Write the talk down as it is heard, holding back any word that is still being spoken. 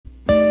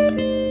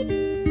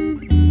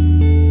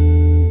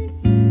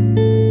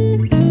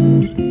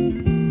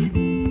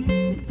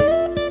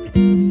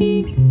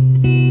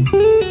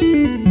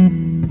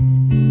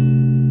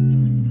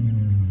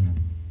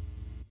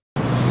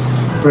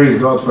Praise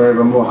God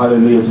forevermore.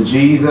 Hallelujah to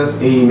Jesus.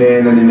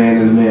 Amen and amen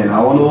and amen.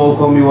 I want to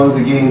welcome you once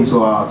again to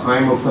our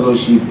time of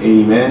fellowship.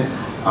 Amen.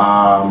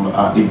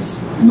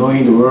 It's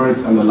knowing the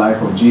words and the life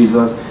of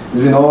Jesus. It's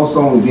been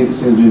awesome.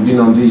 Since we've been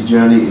on this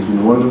journey. It's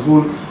been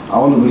wonderful. I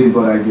want to believe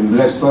God has been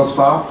blessed thus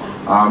far.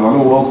 I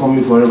want to welcome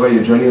you wherever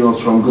you're joining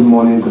us from. Good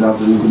morning, good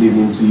afternoon, good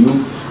evening to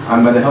you.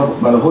 And by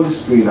the Holy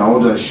Spirit, I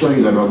want to assure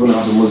you that we're going to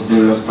have the most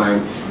glorious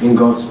time in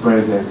God's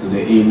presence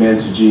today. Amen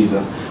to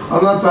Jesus.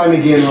 Another time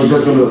again, we're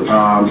just going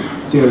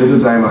to take a little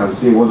time and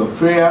say a word of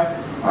prayer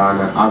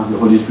and ask the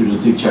Holy Spirit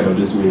to take charge of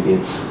this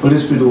meeting. Holy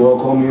Spirit, we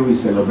welcome you, we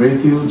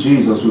celebrate you.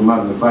 Jesus, we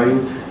magnify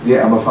you.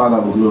 Dear Abba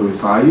Father, we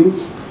glorify you.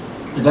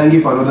 Thank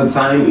you for another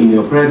time in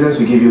your presence.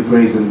 We give you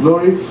praise and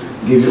glory.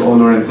 We give you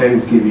honor and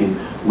thanksgiving.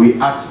 We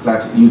ask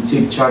that you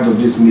take charge of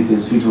this meeting.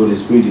 Sweet Holy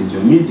Spirit is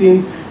your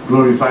meeting.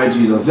 Glorify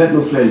Jesus. Let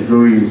no flesh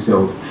glory in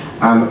itself.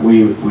 And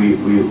we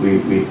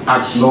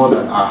ask, Lord,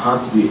 that our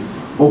hearts be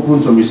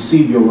open to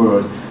receive your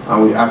word.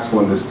 And we ask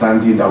for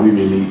understanding that we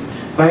may live.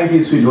 Thank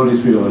you, sweet Holy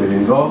Spirit of the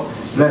living God.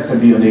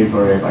 Blessed be your name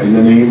forever. In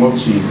the name of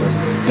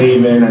Jesus.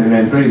 Amen and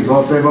amen. Praise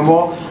God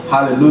forevermore.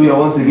 Hallelujah.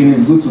 Once again,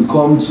 it's good to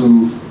come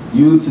to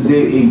you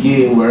today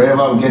again,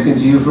 wherever I'm getting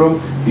to you from,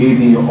 be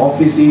it in your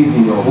offices,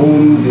 in your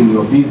homes, in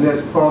your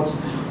business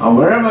spots, and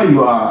wherever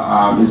you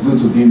are. It's good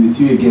to be with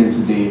you again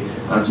today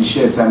and to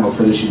share time of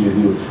fellowship with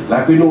you.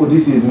 Like we know,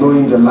 this is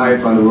Knowing the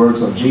Life and the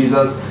Words of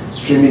Jesus,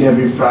 streaming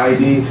every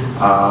Friday,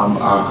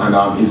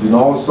 and it's been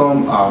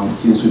awesome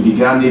since we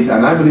began it,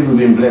 and I believe we've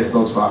been blessed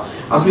thus far.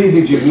 And please,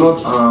 if you've not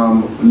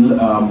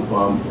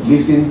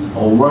listened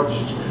or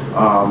watched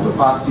the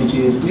past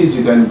teachings, please,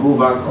 you can go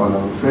back on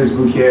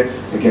Facebook here.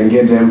 You can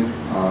get them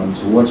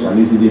to watch and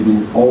listen. They've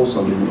been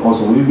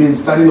awesome. We've been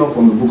starting off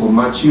from the book of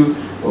Matthew.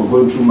 We're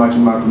going through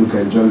Matthew, Mark, Luke,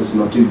 and John, the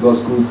Synoptic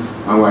Gospels,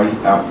 and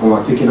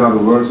we're taking out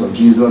the words of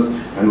Jesus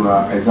and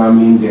we're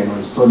examining them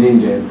and studying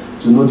them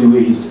to know the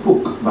way he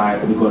spoke,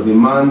 because a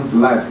man's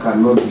life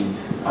cannot be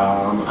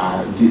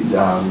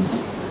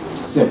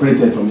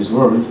separated from his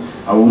words.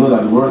 And we know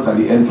that words are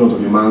the end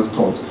product of a man's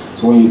thoughts.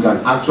 So when you can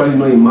actually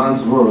know a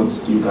man's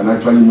words, you can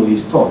actually know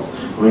his thoughts.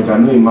 When you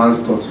can know a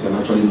man's thoughts, you can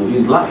actually know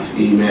his life.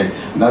 Amen.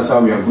 And that's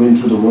how we are going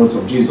through the words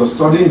of Jesus,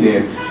 studying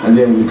them, and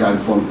then we can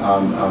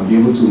be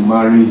able to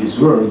marry his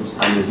words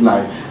and his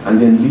life,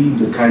 and then live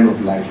the kind of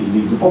life he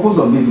lived. The purpose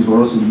of this is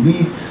for us to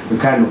live the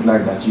kind of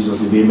life that Jesus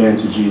lived. Amen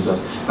to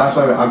Jesus. That's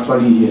why we're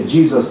actually here.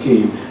 Jesus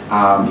came,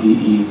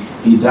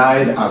 he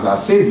died as our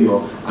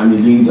Savior, and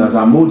he lived as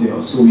our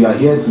model. So we are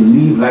here to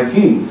live like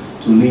him,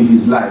 to live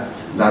his life.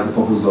 That's the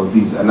purpose of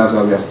this, and that's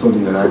why we are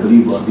studying, and I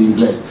believe we are being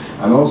blessed.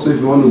 And also,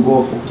 if you want to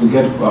go to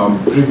get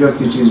previous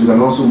teachings, you can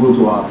also go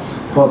to our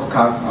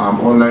podcast,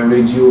 online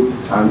radio,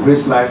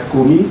 Grace Life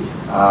Komi,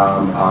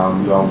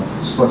 your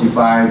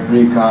Spotify,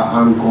 Breaker,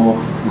 Anchor,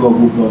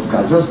 Google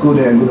Podcast. Just go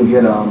there and going to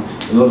get a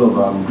lot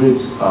of great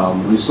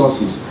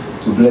resources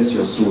to bless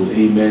your soul.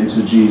 Amen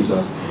to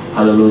Jesus.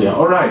 Hallelujah.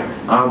 All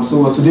right.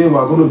 So today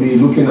we're going to be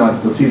looking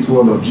at the fifth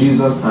word of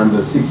Jesus and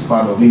the sixth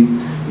part of it.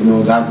 You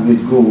know, that's the way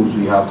it goes.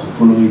 We have to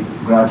follow it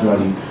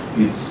gradually.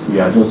 We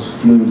are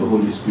just flowing the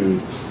Holy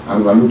Spirit.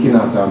 And we're looking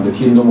at the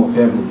kingdom of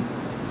heaven.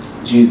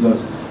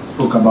 Jesus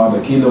spoke about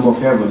the kingdom of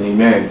heaven.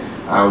 Amen.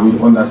 And we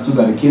understood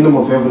that the kingdom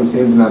of heaven is the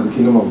same thing as the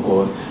kingdom of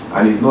God.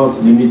 And it's not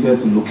limited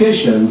to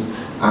locations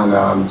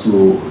and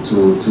to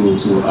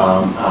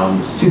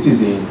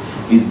citizens.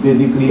 It's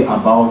basically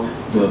about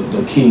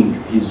the king,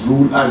 his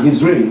rule and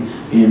his reign.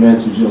 Amen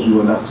to Jesus. We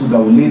understood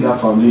that we laid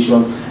that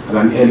foundation at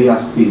an earlier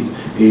state.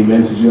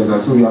 Amen to Jesus.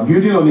 And so we are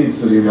building on it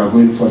today. We are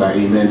going further.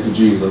 Amen to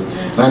Jesus.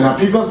 Now in our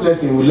previous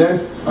lesson, we learned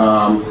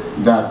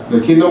that the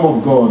kingdom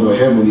of God or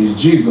heaven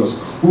is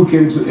Jesus, who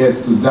came to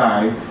earth to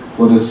die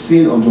for the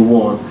sin of the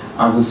world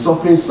as a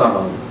suffering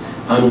servant.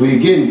 And we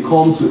again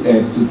come to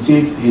earth to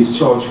take his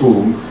church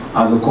home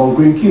as a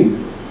conquering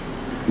king.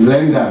 We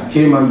learned that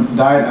came and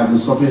died as a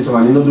suffering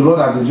servant. You know, the Lord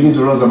has been speaking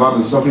to us about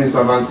the suffering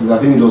servants since I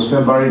think it was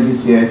February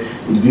this year.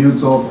 It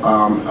built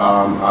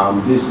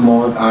up this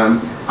month,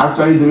 and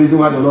actually the reason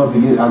why the Lord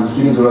has been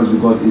speaking to us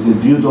because it's a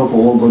build up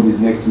for what God is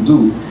next to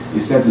do.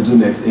 He's set to do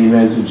next.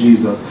 Amen to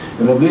Jesus.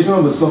 The revelation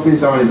of the suffering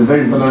servant is a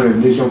very important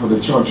revelation for the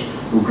church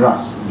to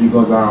grasp,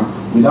 because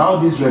without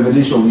this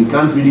revelation we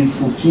can't really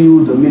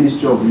fulfill the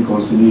ministry of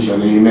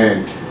reconciliation.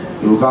 Amen.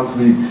 You can't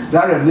fulfill it.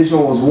 That revelation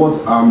was what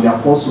the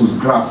apostles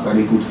grasped, and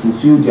they could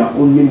fulfill their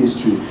own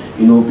ministry.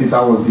 You know,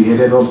 Peter was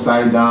beheaded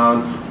upside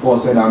down. Paul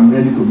said, I'm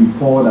ready to be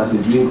poured as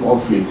a drink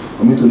offering.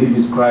 For me to live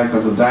is Christ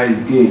and to die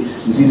is gain.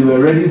 You see, they were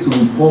ready to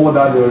be poured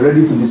out. They were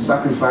ready to be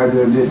sacrificed.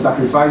 They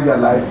sacrificed their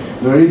life.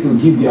 They were ready to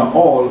give their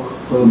all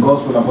for the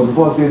gospel. Apostle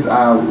Paul says,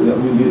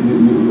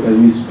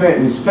 we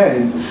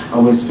spent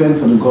and we spent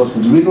for the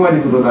gospel. The reason why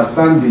they could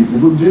understand this, the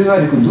reason why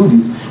they could do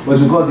this,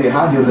 was because they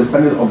had the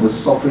understanding of the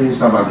suffering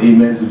servant.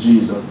 Amen to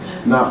Jesus.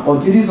 Now,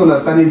 until this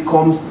understanding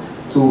comes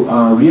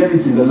to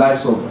reality in the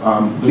lives of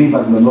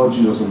believers in the Lord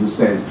Jesus of the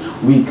saints,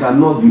 we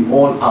cannot be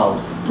all out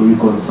to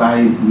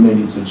reconcile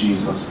many to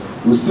Jesus.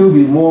 We'll still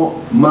be more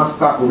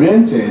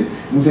master-oriented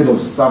instead of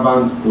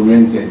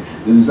servant-oriented.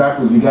 The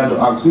disciples began to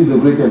ask, who is the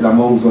greatest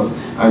amongst us?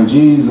 And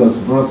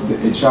Jesus brought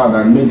a child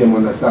and made them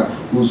understand,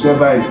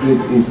 whosoever is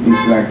great is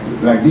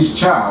like this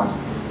child,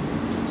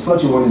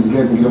 such a one is the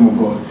greatest in the kingdom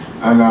of God.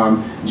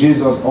 And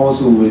Jesus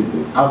also,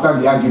 after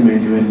the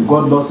argument, when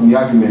God lost in the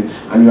argument,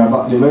 and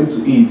they went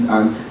to eat,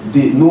 and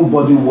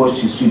nobody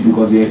washed his feet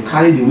because they were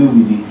carried away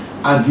with the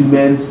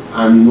arguments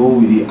and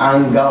with the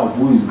anger of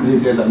who is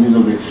greatest and who is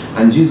not great.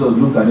 And Jesus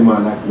looked at them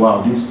and like,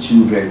 wow, these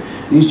children,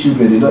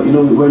 they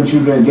don't, when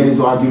children get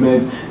into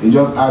arguments, they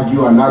just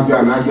argue and argue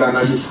and argue and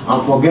argue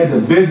and forget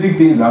the basic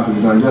things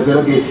happening, and just say,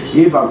 okay,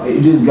 if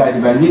these guys,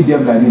 if I leave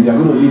them like this, they're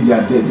going to leave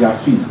their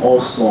feet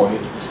all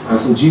soiled. And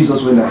so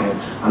Jesus went ahead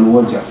and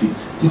washed their feet,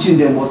 teaching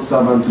them what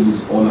servanthood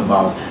is all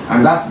about.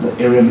 And that's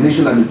a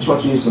revelation that the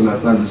church needs to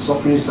understand, the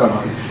suffering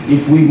servant.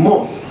 If we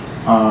must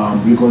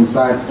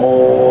reconcile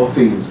all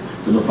things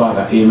to the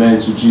Father, amen,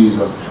 to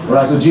Jesus.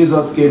 Alright, so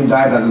Jesus came,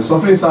 died as a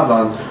suffering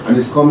servant, and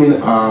is coming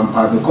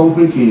as a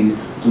conquering king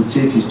to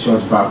take his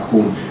church back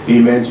home,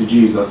 amen, to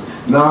Jesus.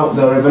 Now,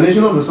 the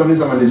revelation of the suffering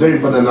servant is very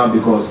important now,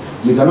 because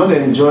we cannot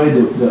enjoy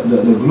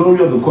the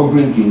glory of the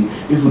conquering king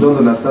if we don't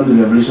understand the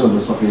revelation of the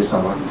suffering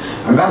servant.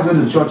 And that's where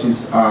the church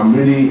is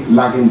really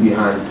lagging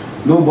behind.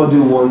 Nobody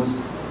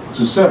wants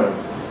to serve.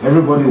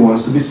 Everybody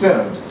wants to be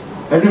served.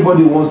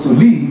 Everybody wants to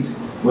lead,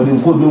 but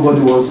in quote,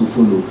 nobody wants to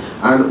follow.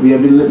 And we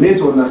have been made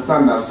to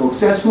understand that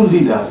successful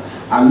leaders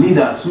are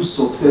leaders who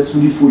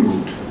successfully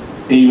followed.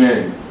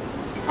 Amen.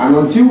 And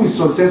until we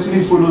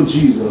successfully follow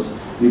Jesus,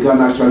 we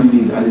can actually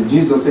lead. And as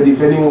Jesus said,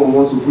 if anyone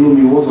wants to follow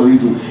me, what will he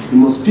do? He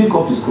must pick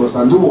up his cross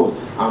and do what?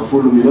 And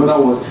follow me. In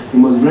other words, he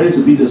must be ready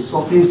to be the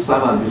suffering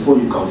servant before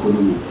you can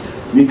follow me.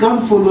 We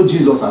can't follow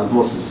Jesus as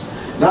bosses.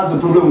 That's the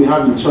problem we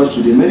have in church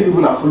today. Many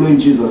people are following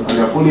Jesus and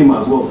they are following him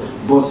as well,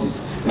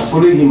 bosses. They are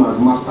following him as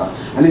masters.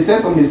 And he said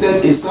something, he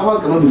said, a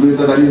servant cannot be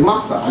greater than his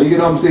master. Are you get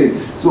what I'm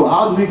saying? So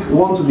how do we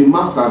want to be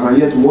masters and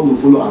yet we want to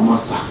follow our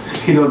master?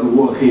 It doesn't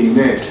work.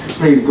 Amen.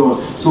 Praise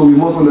God. So we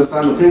must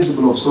understand the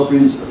principle of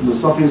suffering, the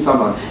suffering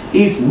servant.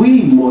 If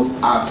we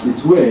must, as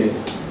it were,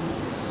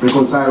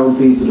 reconcile all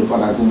things to the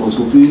Father, we must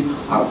fulfill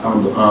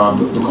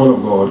the call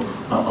of God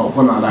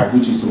upon our life,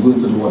 which is to go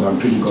into the world and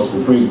preach the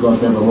gospel. Praise God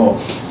forevermore.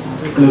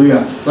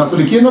 Hallelujah. Now, so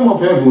the kingdom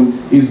of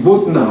heaven is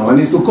both now and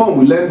is to come.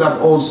 We learn that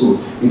also.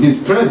 It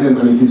is present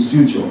and it is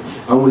future.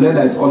 And we learn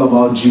that it's all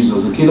about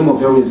Jesus. The kingdom of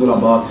heaven is all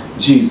about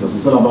Jesus.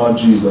 It's all about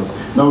Jesus.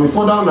 Now, we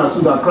further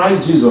understood that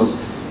Christ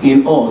Jesus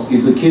in us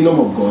is the kingdom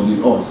of God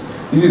in us.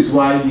 This is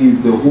why he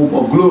is the hope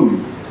of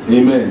glory.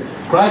 Amen.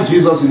 Christ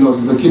Jesus in us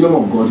is the kingdom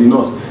of God in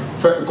us.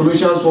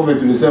 Colossians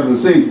 4:27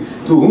 says,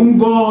 to whom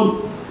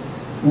God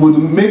would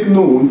make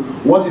known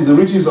what is the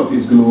riches of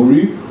his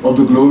glory, of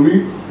the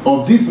glory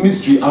of this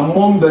mystery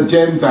among the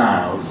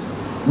Gentiles,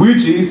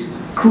 which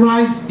is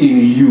Christ in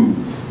you,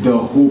 the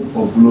hope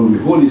of glory.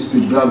 Holy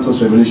Spirit, grant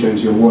us revelation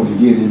to your word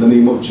again in the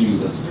name of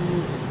Jesus.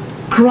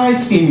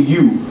 Christ in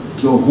you,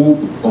 the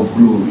hope of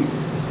glory.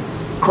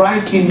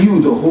 Christ in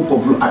you, the hope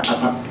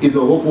of is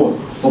the hope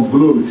of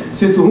glory. It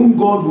says, to whom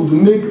God would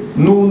make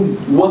known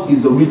what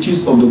is the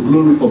riches of the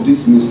glory of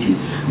this mystery.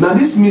 Now,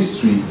 this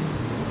mystery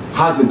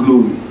has a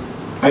glory.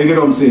 Are you get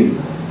what I'm saying?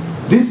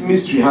 This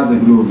mystery has a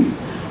glory.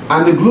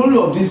 And the glory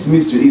of this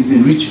mystery is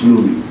a rich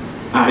glory.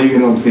 Are you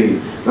get what I'm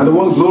saying? Now, the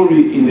word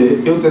glory in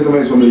the Old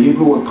Testament is from the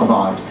Hebrew word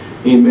kabad.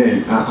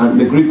 Amen. And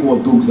the Greek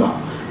word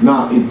doxa.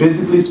 Now, it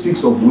basically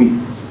speaks of weight.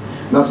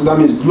 Now, so that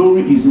means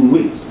glory is in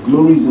weight.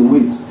 Glory is in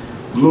weight.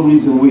 Glory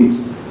is in weight.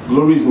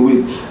 Glory is in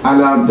weight.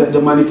 And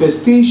the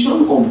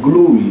manifestation of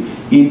glory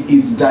in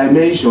its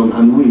dimension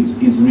and weight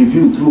is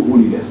revealed through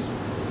holiness.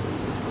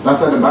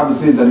 That's why the Bible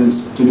says that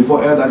it's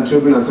 24 elders,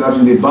 cherubim and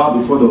seraphim, they bow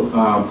before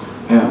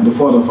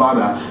the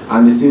Father,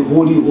 and they say,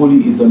 holy,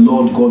 holy is the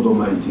Lord God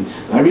Almighty.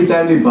 Every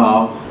time they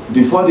bow,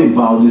 before they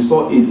bow, they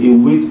saw a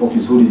weight of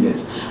his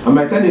holiness. And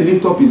by the time they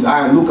lift up his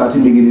eye and look at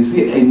him again, they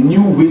see a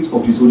new weight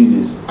of his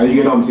holiness. Are you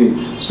get what I'm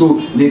saying? So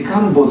they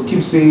can't but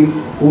keep saying,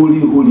 holy,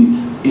 holy.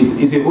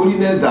 It's a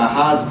holiness that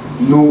has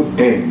no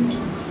end.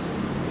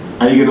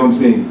 Are you get what I'm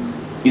saying?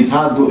 It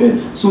has no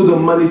end. So the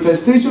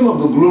manifestation of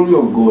the glory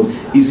of God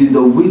is in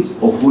the weight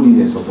of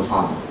holiness of the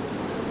Father.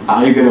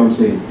 Are you get what I'm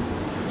saying?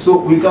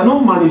 So we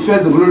cannot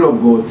manifest the glory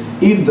of God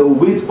if the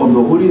weight of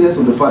the holiness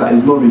of the Father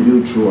is not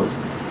revealed through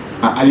us.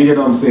 Are you get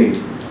what I'm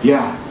saying?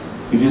 Yeah.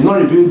 If it's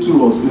not revealed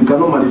to us, we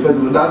cannot manifest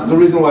it. That's the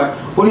reason why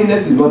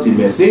holiness is not a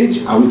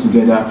message. Are we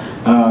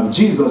together?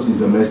 Jesus is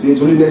the message.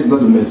 Holiness is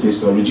not the message,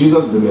 sorry.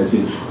 Jesus is the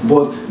message.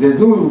 But there's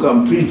no way we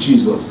can preach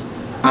Jesus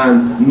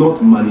and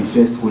not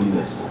manifest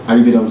holiness. Are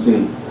you get what I'm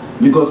saying?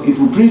 Because if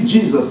we preach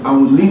Jesus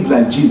and we live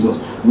like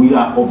Jesus, we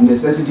are of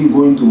necessity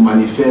going to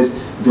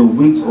manifest the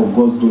weight of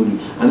God's glory.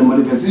 And the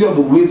manifestation of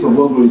the weight of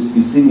God's glory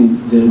is seen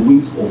in the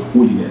weight of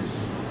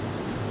holiness.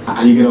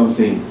 Are you get what I'm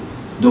saying?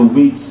 The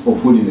weight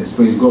of holiness.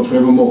 Praise God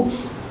forevermore.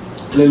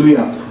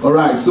 Hallelujah. All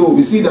right, so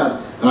we see that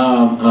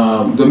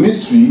the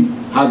mystery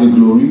has a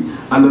glory,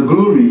 and the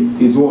glory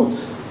is what?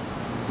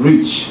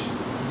 Rich.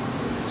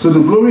 So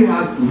the glory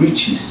has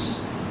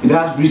riches. It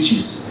has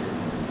riches.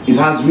 It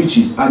has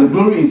riches. And the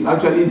glory is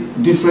actually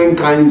different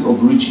kinds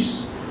of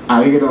riches.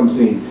 Are you get what I'm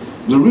saying?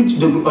 The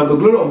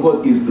glory of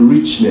God is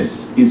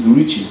richness, is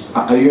riches.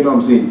 Are you get what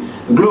I'm saying?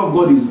 The glory of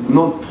God is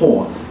not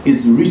poor,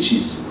 it's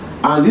riches.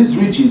 And this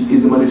riches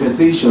is the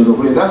manifestations of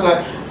holiness. That's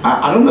why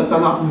I don't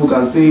understand how people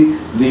can say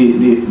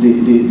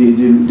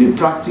they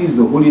practice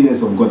the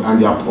holiness of God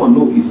and they are poor.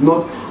 No, it's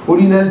not.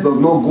 Holiness does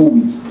not go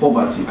with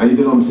poverty. Are you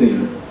get what I'm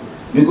saying?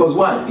 Because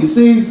why? It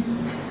says,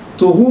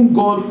 to whom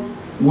God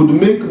would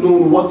make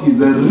known what is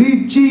the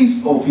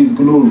riches of his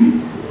glory.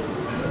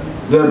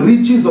 The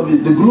riches of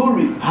it, the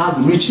glory has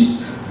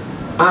riches.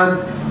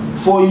 And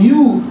for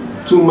you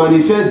to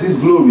manifest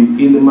this glory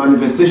in the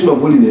manifestation of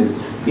holiness,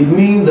 it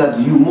means that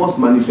you must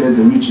manifest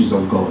the riches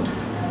of God.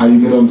 Are you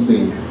get what I'm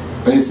saying?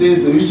 And it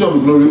says the riches of the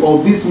glory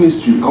of this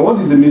mystery. And what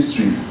is the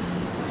mystery?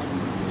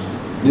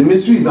 The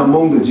mystery is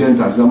among the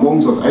Gentiles,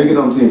 amongst us. Are you get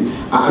what I'm saying?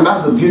 And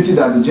that's the beauty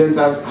that the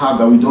Gentiles have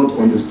that we don't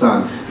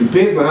understand. It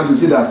pains my heart to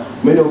see that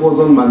many of us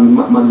don't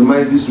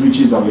maximize these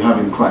riches that we have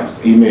in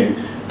Christ. Amen.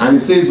 And it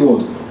says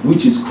what?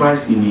 Which is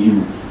Christ in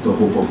you, the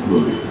hope of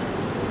glory.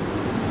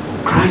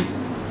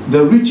 Christ,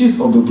 the riches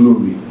of the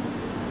glory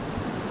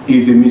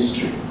is a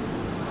mystery.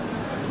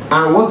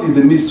 And what is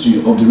the mystery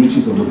of the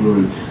riches of the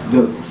glory?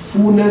 The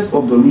fullness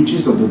of the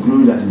riches of the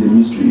glory that is a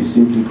mystery is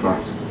simply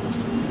Christ.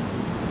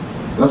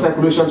 That's why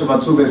Colossians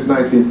chapter 2 verse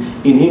 9 says,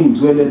 in him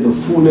dwelleth the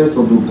fullness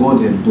of the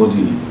Godhead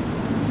bodily.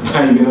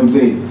 You get what I'm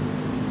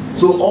saying?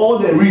 So all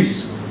there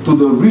is to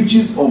the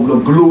riches of the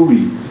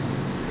glory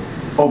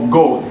of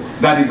God,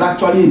 that is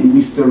actually a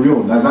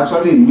mysterion, that's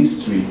actually a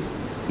mystery,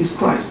 is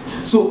Christ.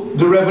 So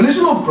the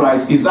revelation of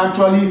Christ is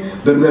actually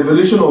the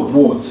revelation of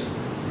what?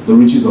 The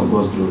riches of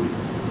God's glory.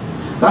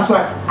 That's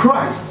why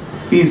Christ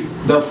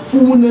is the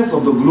fullness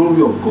of the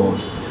glory of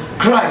God.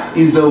 Christ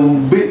is the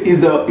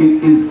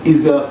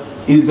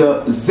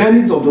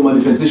zenith of the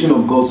manifestation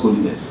of God's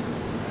holiness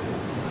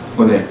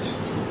on earth.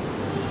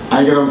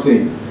 I get what I'm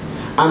saying?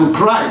 And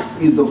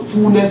Christ is the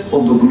fullness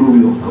of the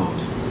glory of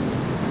God.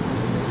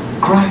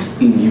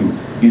 Christ in you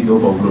is the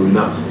hope of glory.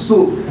 Now,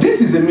 so this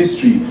is a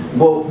mystery,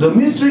 but the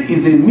mystery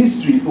is a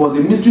mystery. It was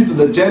a mystery to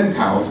the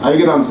Gentiles. I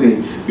get what I'm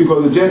saying?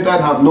 Because the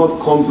Gentiles have not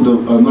come to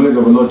the knowledge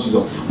of the Lord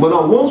Jesus. But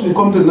now, once we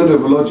come to the knowledge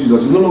of the Lord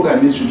Jesus, it's no longer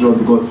a mystery to us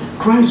because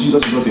Christ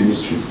Jesus is not a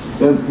mystery.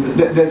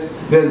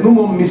 There's no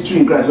more mystery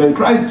in Christ. When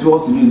Christ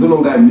dwells in you, it's no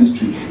longer a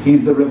mystery.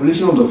 He's the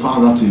revelation of the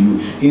Father to you.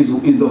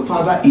 He's the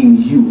Father in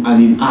you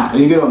and in us.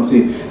 You get what I'm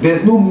saying?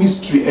 There's no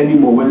mystery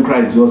anymore when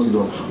Christ dwells in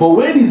us. But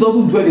when he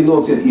doesn't dwell in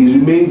us yet, he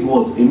remains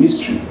what? A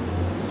mystery.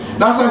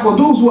 That's why for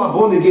those who are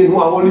born again, who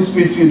are Holy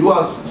Spirit filled, who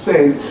are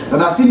saints,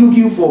 that are still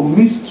looking for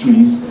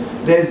mysteries,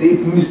 there's a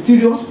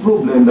mysterious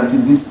problem that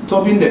is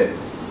disturbing them.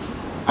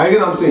 I get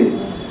what I'm saying?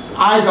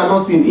 Eyes are not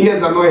seen,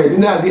 ears are not heard,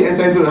 neither has he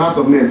entered into the heart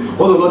of men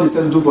what the Lord is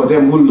said to do for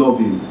them who love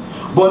him.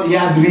 But he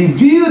has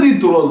revealed it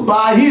to us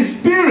by his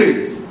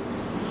Spirit.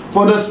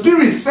 For the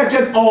Spirit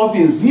searcheth all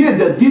things, yea,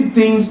 the deep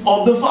things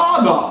of the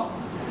Father.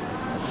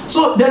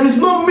 So there is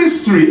no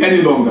mystery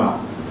any longer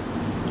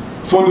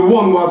for the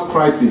one who has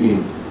Christ in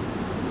him.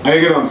 I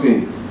get what I'm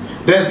saying?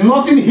 There's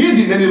nothing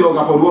hidden any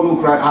longer for the one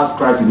who has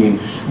Christ in him.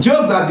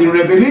 Just that the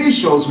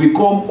revelations will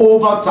come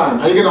over time.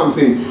 I get what I'm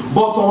saying?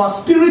 But to our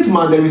spirit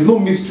man, there is no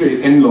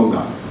mystery any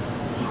longer.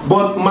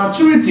 But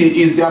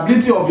maturity is the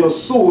ability of your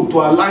soul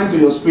to align to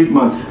your spirit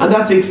man. And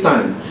that takes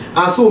time.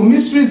 And so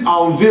mysteries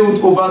are unveiled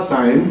over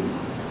time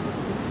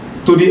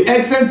to the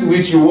extent to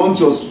which you want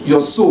your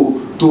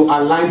soul to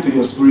align to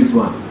your spirit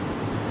man.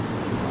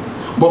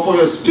 But for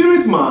your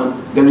spirit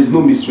man, there is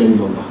no mystery any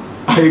longer.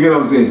 You get what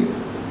I'm saying?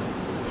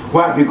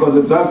 Why? Because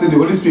the Bible says the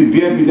Holy Spirit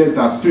bears witness to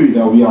our spirit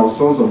that we are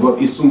sons of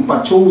God. It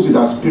sympathizes with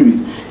our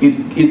spirit.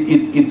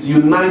 It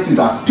unites with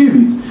our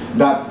spirit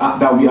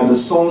that we are the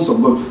sons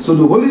of God. So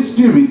the Holy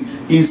Spirit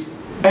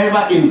is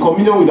ever in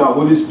communion with our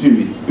Holy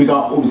Spirit, with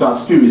our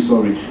spirit,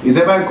 is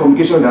ever in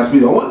communication with our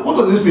spirit. And what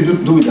does the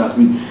Spirit do with our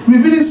spirit?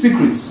 Revealing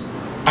secrets.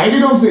 I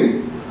get what I'm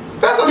saying?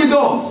 That's what it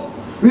does.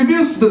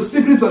 Reveals the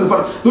secrets of the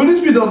Father. The Holy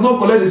Spirit does not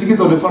collect the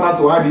secrets of the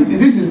Father to hide it.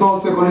 This is not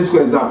secondary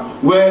school exam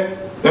where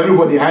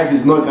everybody hides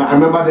his knowledge. I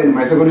remember then in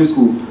my secondary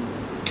school,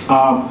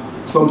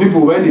 some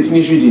people, when they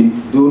finish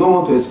reading, they will not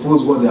want to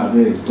expose what they have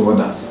read to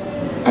others.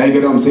 I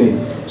get what I'm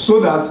saying? So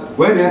that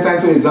when they enter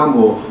into exam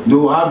hall, they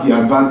will have the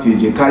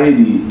advantage, they carry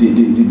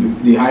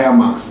the higher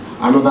marks,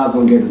 and others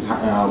don't get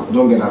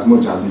as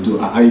much as they do.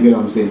 I get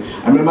what I'm saying?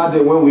 I remember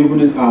that when we even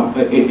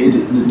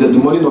the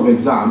morning of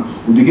exam,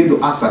 we begin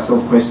to ask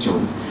ourselves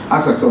questions.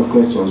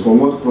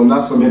 From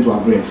that subject we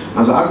have read.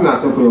 And so asking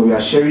ourselves, we are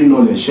sharing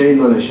knowledge.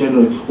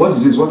 What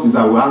is this? What is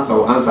that? We'll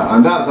answer.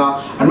 And that's how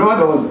I remember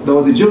there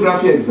was a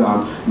geography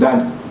exam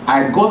that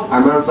I got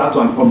an answer to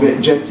an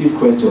objective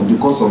question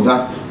because of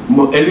that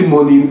early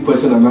morning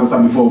question and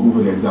answer before we go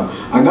for the exam.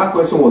 And that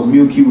question was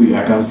Milky Way.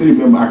 I can still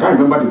remember. I can't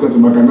remember the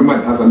question, but I can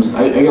remember the answer.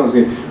 I can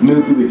say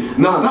Milky Way.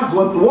 Now that's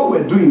what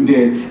we're doing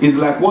there is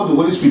like what the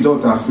Holy Spirit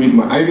does to our spirit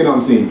man. You get what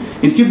I'm saying?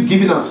 It keeps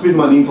giving our spirit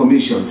man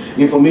information.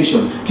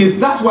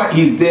 That's why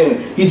he's there.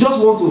 He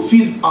just wants to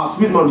feed our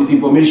spirit man with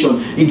information.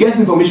 He gets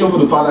information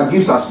from the Father,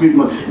 gives our spirit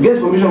man, gets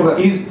information from the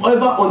Father. He's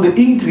ever on the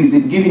increase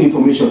in giving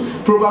information.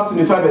 Proverbs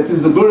 25 verse 2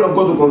 is the glory of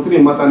God to consider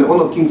a matter and the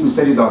honor of kings to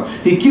set it out.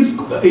 He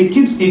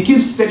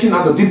keeps searching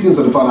out the deep things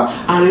of the Father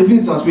and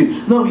revealing to our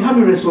spirit. Now we have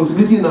a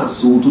responsibility in our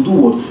soul to do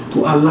what? To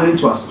align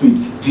to our spirit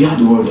via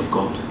the word of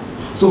God.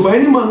 So for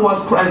any man who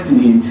has Christ in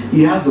him,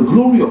 he has the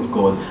glory of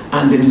God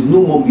and there is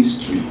no more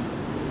mystery.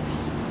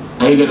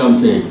 Are you get what I'm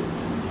saying?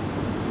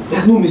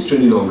 There's no mystery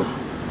any longer.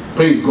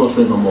 Praise God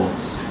forevermore.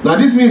 Now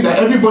this means that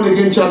every born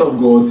again child of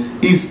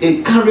God is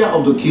a carrier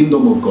of the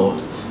kingdom of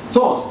God.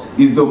 Thus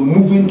is the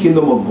moving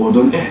kingdom of God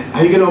on earth.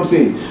 Are you getting what I'm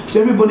saying?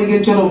 So every born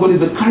again child of God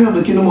is a carrier of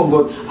the kingdom of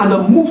God and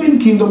the moving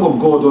kingdom of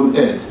God on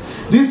earth.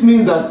 This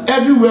means that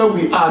everywhere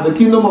we are, the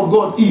kingdom of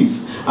God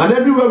is. And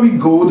everywhere we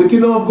go, the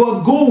kingdom of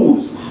God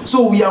goes.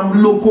 So we are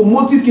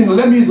locomotive kingdom.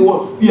 Let me use the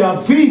word. We are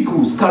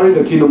vehicles carrying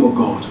the kingdom of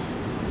God.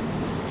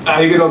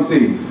 Are you getting what I'm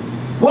saying?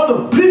 What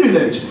a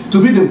privilege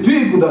to be the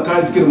vehicle that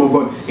carries the kingdom of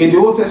God. In the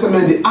Old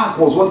Testament, the ark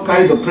was what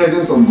carried the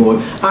presence of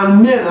God.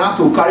 And men had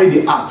to carry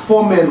the ark.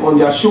 4 men on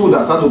their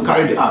shoulders had to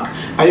carry the ark.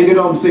 Are you getting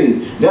what I'm saying?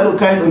 They had to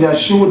carry it on their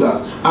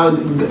shoulders.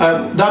 And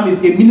that means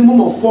a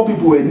minimum of 4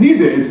 people were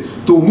needed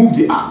to move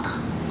the ark.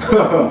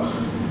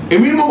 A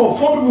minimum of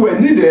 4 people were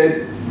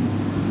needed.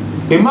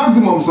 A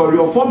maximum, of 4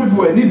 people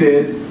were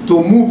needed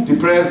to move the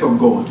presence of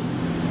God.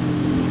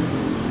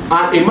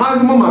 And a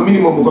maximum and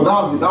minimum,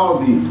 because that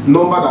was the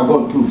number that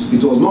God put.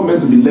 It was not meant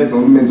to be less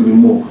or meant to be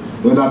more.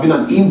 There would have been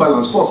an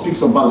imbalance. 4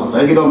 speaks of balance.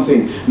 I get what I'm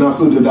saying? Now,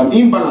 so there would have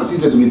been imbalance.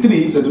 If there to be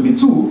 3, if there to be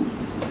 2,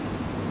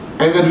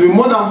 and there to be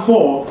more than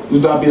 4, it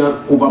would have been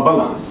an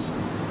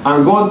overbalance.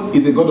 And God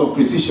is a God of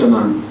precision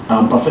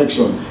and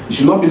perfection. It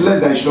should not be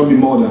less than, it should not be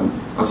more than.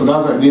 And so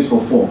that's what it needs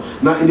for 4.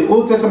 Now, in the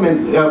Old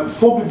Testament,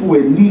 4 people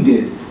were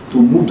needed to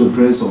move the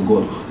presence of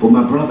God. But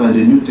my brother, in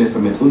the New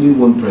Testament, only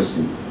 1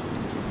 person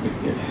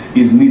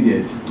is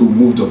needed to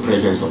move the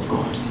presence of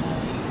God.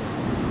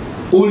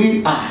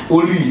 Only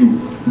you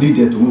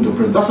needed to move the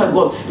presence. That's why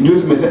God in the New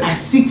Testament said, I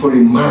seek for a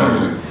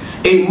man,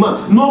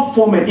 not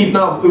 4 men. If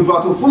I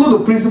were to follow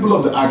the principle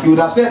of the ark, he would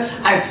have said,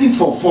 I seek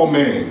for 4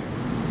 men.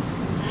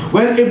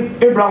 When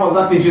Abraham was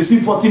asked, if you see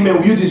 40 men,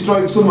 will you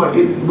destroy Sodom?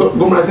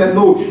 Gomorrah said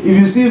no. If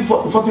you see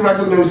 40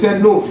 righteous men, we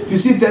said no. If you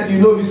see 30, you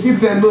know. If you see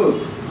 10, no.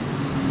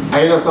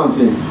 I understand what I'm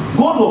saying.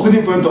 God was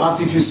waiting for him to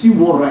ask if you see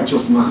 1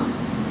 righteous man.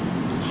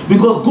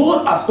 Because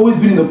God has always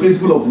been in the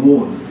principle of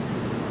 1.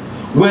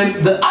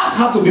 When the ark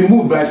had to be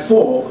moved by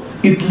 4,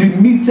 it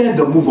limited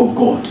the move of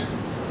God.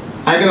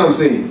 I get what I'm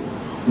saying?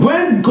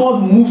 When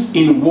God moves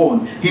in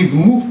 1, his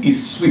move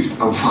is swift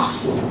and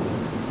fast.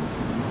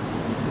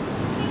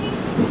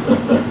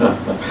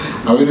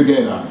 Are we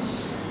together?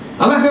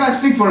 And I said, I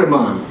seek for a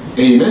man.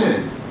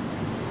 Amen.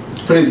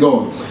 Praise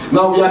God.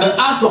 Now we are the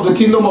ark of the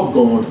kingdom of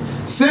God.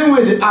 Same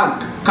way the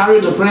ark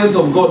carried the presence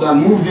of God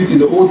and moved it in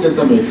the Old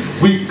Testament,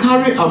 we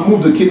carry and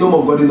move the kingdom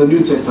of God in the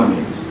New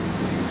Testament.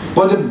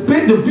 But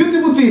the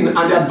beautiful thing and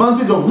the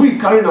advantage of we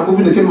carrying and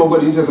moving the kingdom of God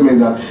in the New Testament,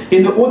 that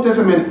in the Old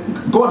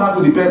Testament, God had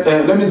to depend.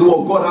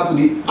 God had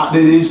to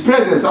his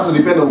presence had to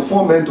depend on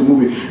 4 men to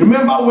move it.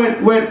 Remember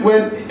when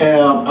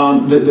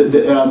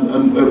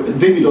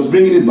David was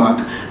bringing it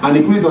back and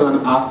he put it on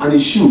an ass and he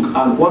shook,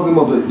 and what's the name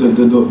of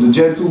the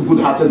gentle,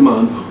 good-hearted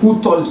man who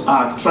touched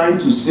ark trying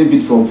to save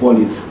it from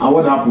falling, and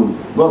what happened?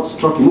 God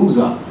struck him.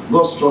 Uzzah.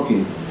 God struck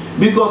him.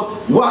 Because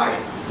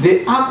why?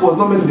 The ark was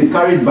not meant to be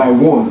carried by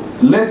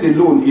 1, let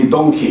alone a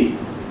donkey.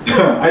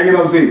 I get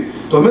what I'm saying?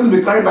 It was meant to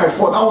be carried by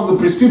 4. That was the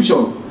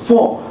prescription.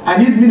 4. I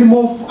need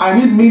minimum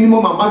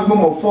and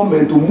maximum of 4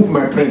 men to move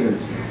my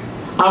presence.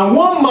 And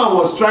 1 man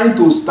was trying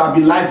to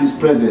stabilize his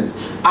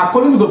presence.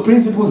 According to the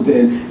principles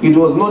then, it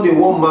was not a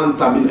 1 man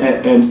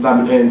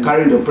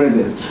carrying the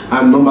presence.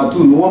 And number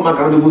 2, 1 man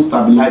cannot even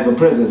stabilize the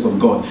presence of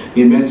God.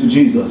 Amen to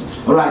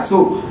Jesus. Alright,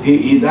 so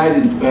he died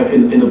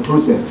in the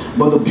process.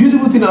 But the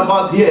beautiful thing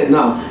about here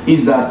now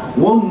is that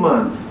 1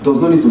 man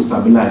does not need to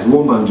stabilize.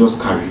 1 man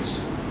just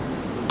carries.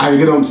 And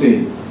you get what I'm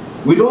saying?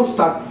 We don't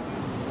start.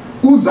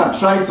 Uzzah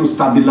tried to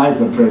stabilize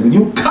the presence.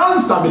 You can't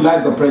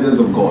stabilize the presence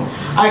of God.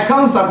 I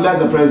can't stabilize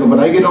the presence of God.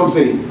 I get what I'm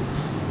saying?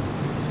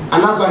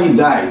 And that's why he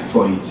died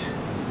for it.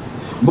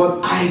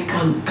 But I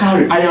can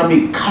carry. I am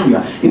a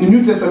carrier. In the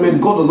New Testament,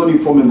 God does not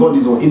inform me. God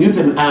is one. In the New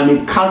Testament, I am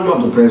a carrier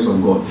of the presence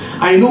of God.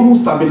 I know who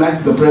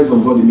stabilizes the presence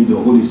of God in me, the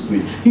Holy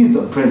Spirit. He's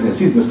the presence.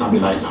 He's the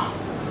stabilizer.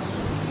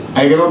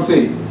 I get what I'm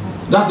saying?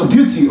 That's the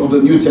beauty of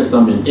the New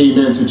Testament.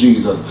 Amen to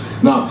Jesus.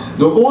 Now,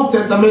 the Old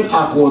Testament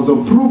ark was a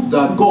proof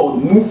that God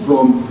moved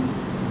from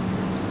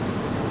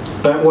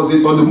was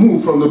it on the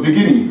move from the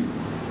beginning.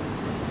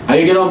 And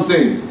you get what I'm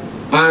saying?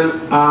 And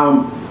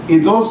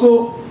it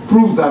also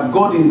proves that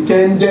God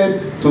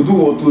intended to do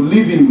what? To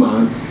live in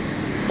man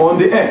on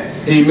the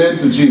earth. Amen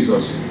to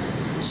Jesus.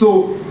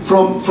 So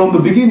from the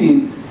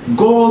beginning,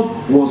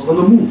 God was on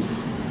the move.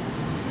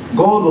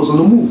 God was on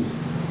the move.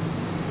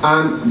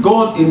 And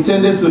God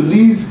intended to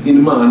live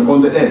in man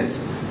on the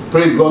earth.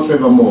 Praise God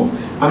forevermore.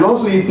 And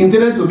also he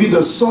intended to be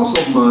the source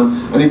of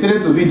man and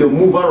intended to be the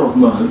mover of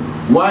man,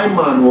 while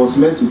man was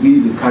meant to be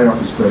the carrier of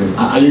his presence.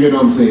 Are you getting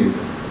what I'm saying?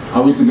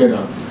 Are we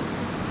together?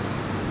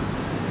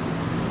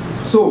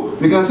 So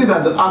we can see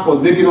that the ark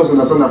was making us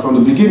understand that from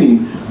the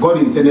beginning, God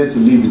intended to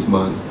live with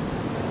man.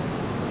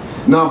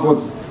 Now,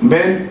 but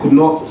men could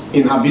not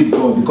inhabit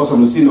God because of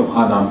the sin of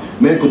Adam.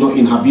 Men could not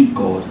inhabit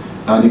God,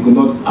 and they could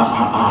not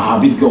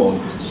inhabit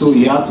God. So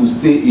he had to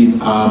stay in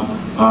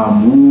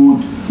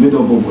wood made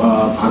up of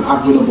an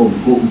ark made up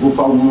of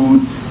gopher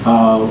wood,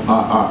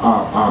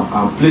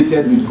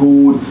 plated with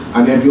gold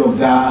and every of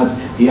that.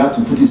 He had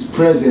to put his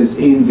presence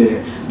in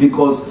there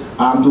because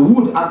the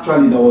wood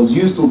actually that was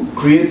used to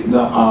create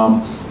the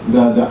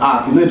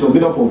ark, you know, it was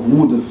made up of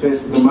wood,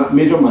 the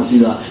major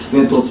material.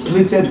 Then it was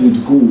plated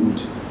with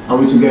gold. Are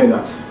we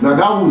together? Now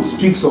that wood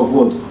speaks of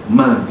what?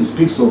 Man. It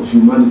speaks of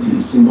humanity.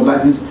 It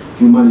symbolizes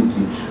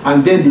humanity.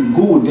 And then the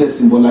gold there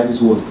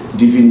symbolizes what?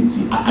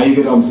 Divinity. Are you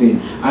getting what I'm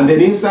saying? And then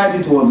inside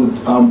it was a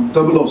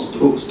table of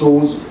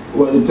stones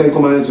where the 10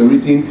 Commandments were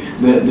written,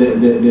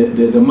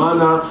 the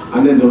manna,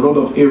 and then the rod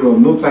of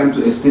Aaron. No time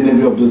to explain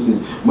every of those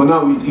things. But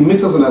now it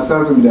makes us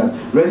understand something that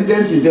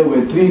resident in there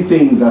were 3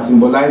 things that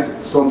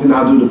symbolize something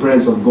that do the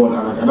presence of God.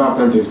 And I don't have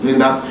time to explain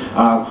that.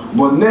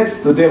 But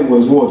next to them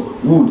was what?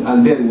 Wood,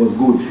 and then was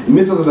gold. It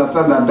makes us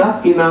understand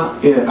that inner,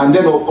 and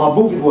then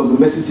above it was the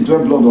mercy seat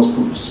where blood was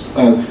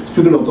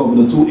sprinkled on top of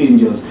the 2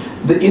 angels.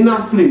 The inner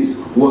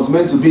place was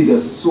meant to be the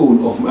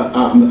soul of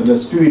the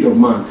spirit of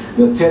man,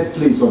 the 3rd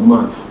place of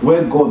man,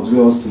 where God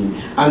dwells in.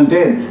 And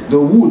then the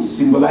wood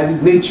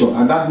symbolizes nature,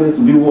 and that means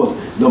to be what?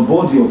 The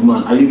body of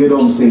man. Are you getting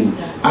what I'm saying?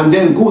 And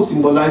then gold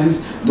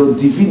symbolizes the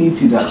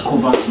divinity that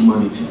covers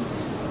humanity.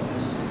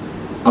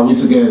 Are we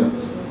together?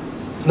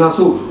 Now,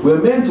 so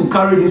we're meant to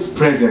carry this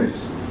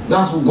presence.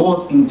 That's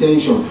God's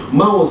intention.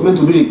 Man was meant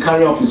to be the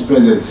carrier of his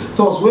presence.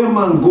 Thus, where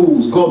man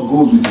goes, God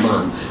goes with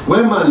man.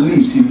 Where man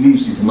lives, he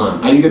lives with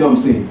man. Are you getting what I'm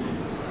saying?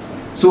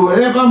 So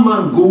wherever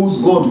man goes,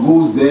 God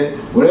goes there.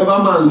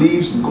 Wherever man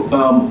lives,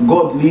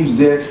 God lives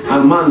there,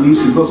 and man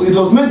lives with God. So it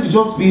was meant to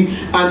just be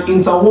an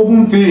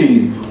interwoven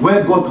thing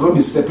where God cannot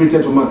be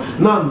separated from man.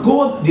 Now,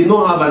 God did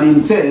not have an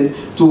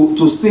intent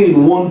to stay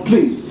in one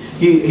place.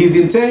 His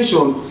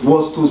intention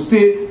was to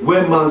stay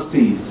where man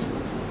stays,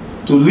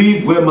 to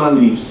live where man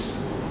lives.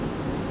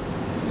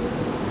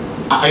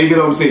 Are you get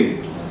what I'm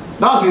saying?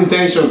 That was the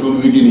intention from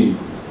the beginning.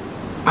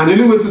 And the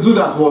only way to do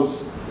that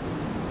was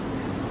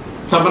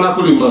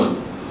tabernacle in man.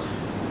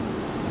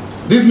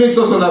 This makes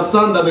us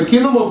understand that the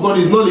kingdom of God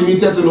is not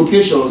limited to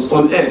locations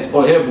on earth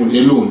or heaven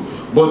alone,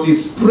 but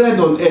is spread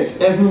on earth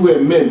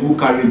everywhere men who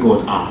carry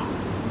God are.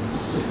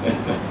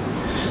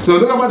 So we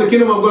talk about the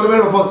kingdom of God,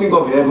 many of us think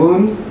of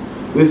heaven,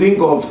 we think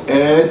of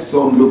earth,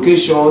 some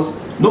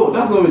locations. No,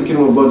 that's not what the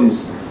kingdom of God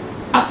is,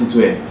 as it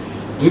were.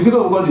 The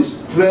kingdom of God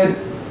is spread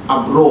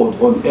abroad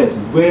on earth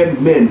where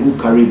men who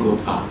carry God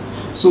are.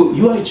 So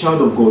you are a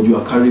child of God, you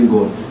are carrying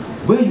God.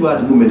 Where you are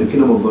at the moment, the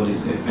kingdom of God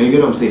is there. And you get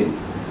what I'm saying?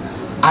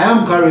 I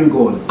am carrying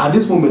God. At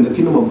this moment, the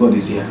kingdom of God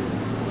is here.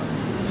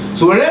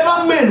 So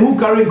wherever men who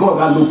carry God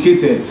are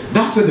located,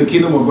 that's where the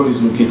kingdom of God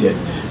is located.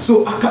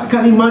 So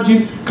can you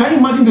imagine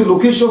the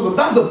locations?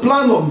 That's the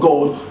plan of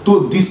God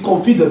to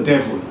discomfit the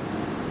devil.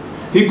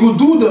 He could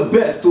do the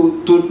best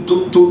to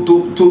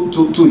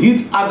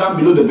hit Adam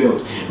below the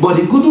belt, but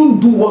he couldn't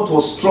do what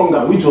was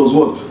stronger, which was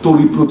what? To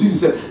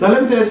reproduce himself. Now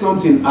let me tell you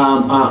something.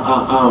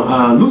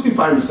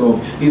 Lucifer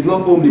himself is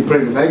not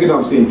omnipresent. I get what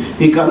I'm saying.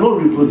 He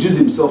cannot reproduce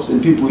himself in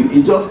people.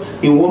 He's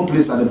just in one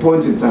place at a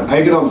point in time.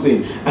 I get what I'm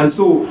saying. And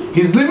so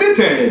he's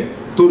limited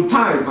to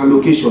time and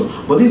location.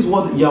 But this is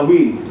what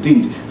Yahweh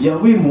did.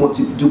 Yahweh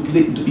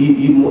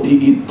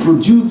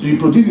reproduced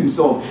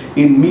himself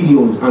in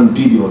millions and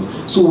billions.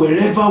 So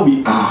wherever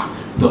we are,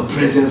 the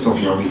presence of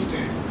Yahweh is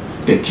there.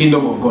 The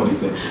kingdom of God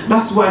is there.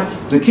 That's why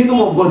the kingdom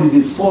of God is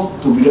a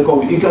force to be reckoned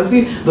with. You can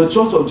see the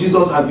church of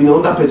Jesus has been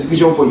under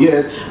persecution for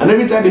years, and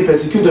every time they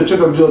persecute the church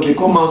of Jesus, they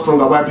come out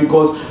stronger. Why?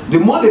 Because the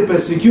more they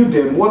persecute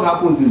them, what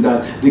happens is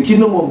that the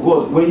kingdom of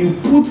God, when you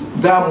put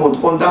diamond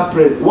under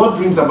pressure, what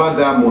brings about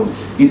diamond?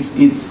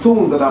 It's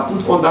stones that are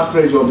put under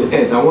pressure on the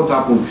earth, and what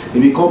happens? They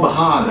become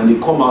hard and they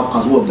come out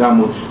as what?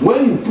 Diamond.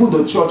 When you put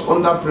the church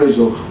under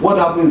pressure, what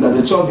happens is that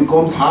the church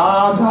becomes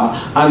harder,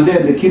 and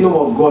then the kingdom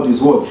of God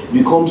is what?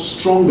 Becomes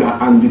stronger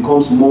and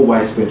becomes more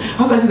widespread.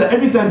 As I say that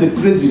every time they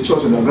praise the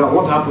church on the ground,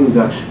 what happens is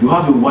that you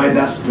have a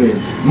wider spread.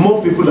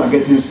 More people are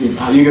getting saved.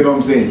 You get what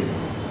I'm saying?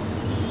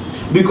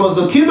 Because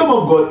the kingdom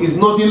of God is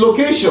not in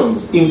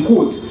locations, in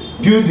quote,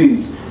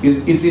 buildings.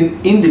 It's in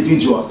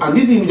individuals, and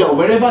these individuals,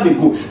 wherever they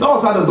go. That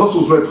was how the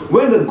gospel spread.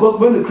 When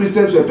the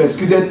Christians were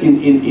persecuted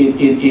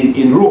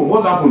in Rome,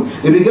 what happened?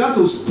 They began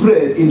to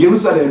spread in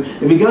Jerusalem.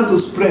 They began to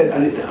spread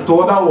and to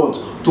other what?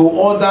 To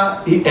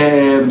other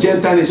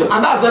Gentile nations,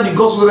 and that's how the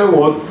gospel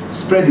was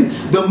spreading.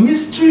 The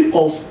mystery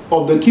of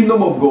the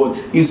kingdom of God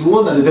is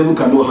one that the devil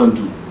cannot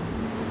handle.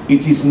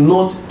 It is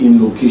not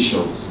in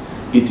locations.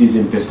 it is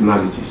in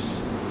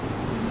personalities.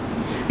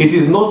 It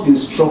is not in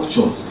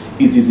structures,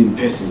 it is in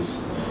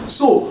persons.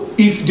 So,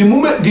 if the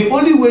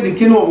only way the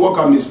kingdom of God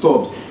can be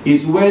stopped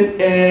is when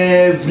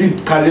every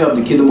career of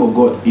the kingdom of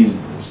God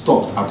is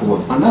stopped at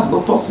once, and that's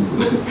not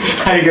possible.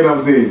 How you get what I'm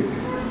saying?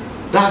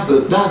 That's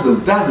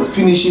the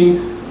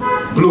finishing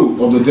blow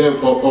of the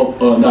devil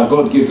that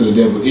God gave to the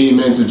devil.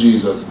 Amen to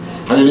Jesus.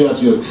 Hallelujah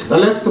to Jesus. Now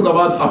let's talk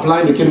about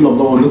applying the kingdom of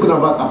God. We're looking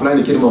about applying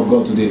the kingdom of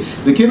God today.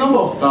 The kingdom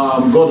of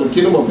God, the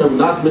kingdom of heaven,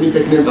 has many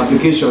pertinent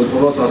applications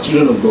for us as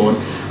children of God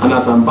and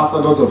as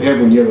ambassadors of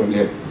heaven here on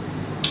earth.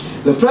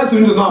 The first thing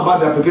we need to know about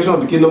the application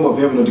of the kingdom of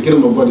heaven or the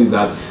kingdom of God is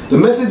that the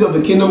message of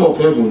the kingdom of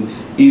heaven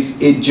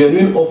is a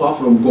genuine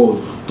offer from God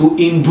to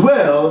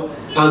indwell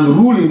and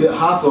rule in the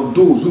hearts of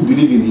those who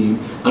believe in Him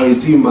and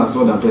receive Him as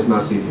Lord and personal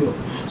Savior.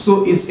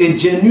 So it's a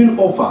genuine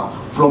offer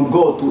from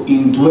God to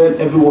indwell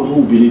everyone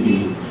who believe in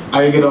Him.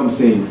 Are you get what I'm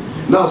saying?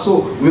 Now,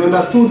 so we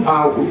understood.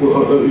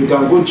 You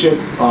can go check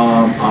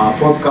our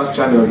podcast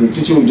channels. The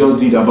teaching we just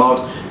did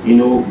about, you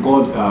know,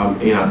 God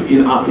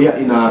in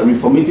our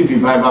reformative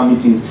revival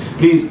meetings.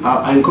 Please,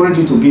 I encourage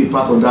you to be a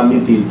part of that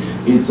meeting.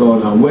 It's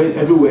on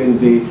every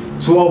Wednesday,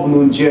 12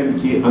 noon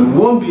GMT and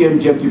 1 p.m.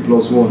 GMT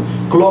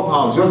 +1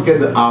 Clubhouse. Just get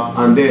the app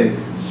and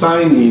then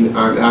sign in,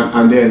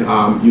 and then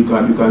you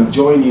can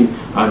join in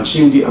and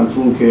Chimdi and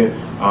Funke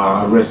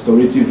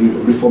restorative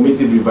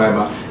reformative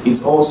revival.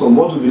 It's awesome.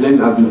 What we've learned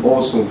has been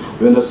awesome.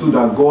 We understood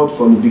that God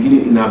from the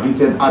beginning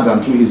inhabited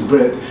Adam through his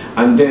breath,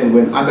 and then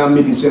when Adam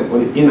made himself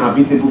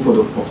uninhabitable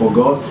for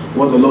God,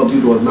 what the Lord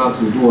did was now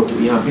to do or to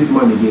inhabit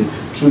man again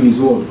through his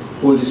word.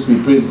 Holy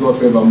Spirit, praise God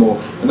forevermore.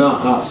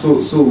 Now,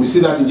 so we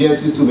see that in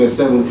Genesis 2 verse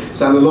 7,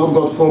 and the Lord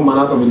God formed man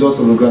out of the dust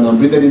of the ground and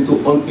breathed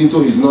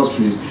into his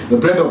nostrils the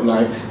breath of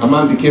life, and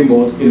man became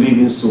what? A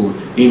living soul.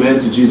 Amen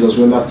to Jesus.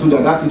 We understood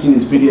that teaching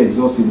is pretty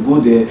exhaustive. Go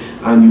there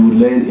and you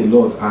learn a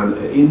lot. And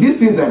these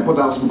things are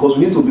important because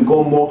we need to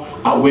become more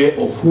aware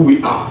of who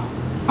we are.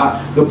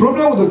 The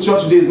problem with the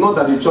church today is not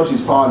that the church is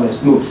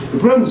powerless. No, the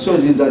problem with the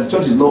church is that the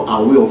church is not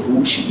aware of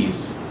who she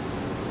is.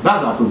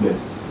 That's our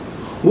problem.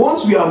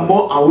 Once we are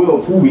more aware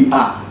of who we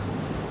are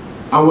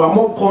and we are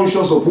more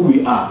conscious of who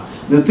we are,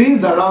 the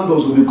things around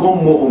us will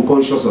become more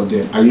unconscious of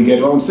them. And you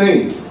get what I'm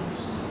saying?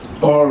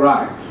 All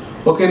right.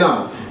 Okay,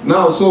 now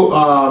so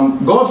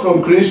God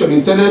from creation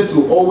intended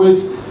to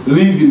always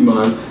live in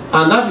man,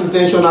 and that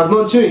intention has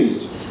not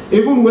changed.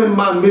 Even when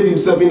man made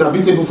himself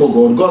inhabitable for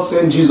God, God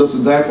sent Jesus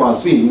to die for our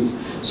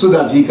sins so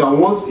that he can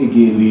once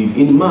again live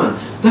in man.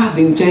 That's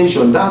the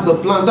intention, that's the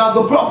plan, that's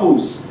the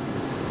purpose.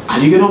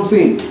 And you get what I'm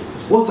saying?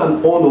 What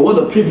an honor, what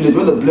a privilege,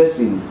 what a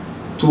blessing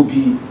to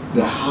be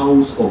the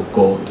house of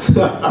God.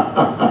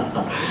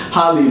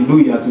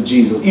 Hallelujah to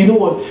Jesus. You know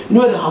what? You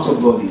know where the house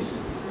of God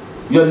is?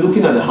 You are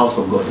looking at the house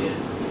of God here.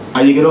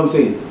 And you get what I'm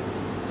saying?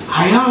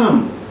 I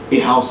am a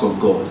house of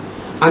God.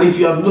 And if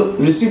you have not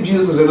received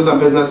Jesus as your Lord and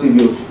personal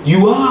Savior,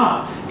 you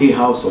are a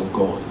house of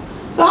God.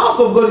 The house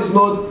of God is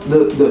not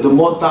the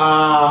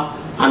mortar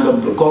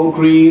and the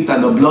concrete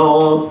and the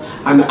block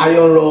and the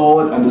iron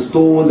rod and the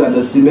stones and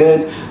the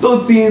cement.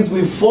 Those things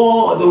will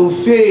fall, they will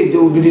fade, they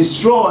will be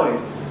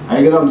destroyed.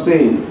 I get what I'm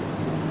saying?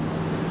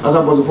 As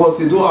Apostle Paul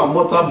said, though our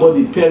mortal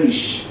body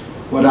perish,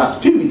 but our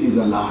spirit is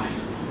alive.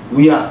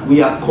 We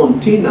are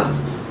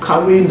containers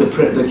carrying the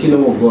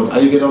kingdom of God.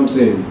 Are you get what I'm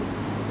saying?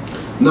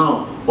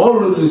 Now, all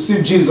who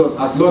receive Jesus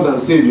as Lord and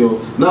Savior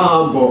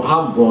now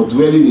have God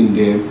dwelling in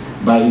them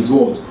by his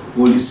word,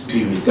 Holy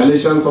Spirit.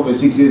 Galatians 4 verse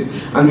 6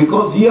 says, and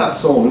because ye are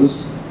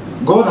sons,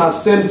 God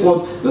has sent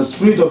forth the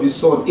Spirit of his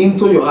Son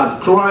into your heart,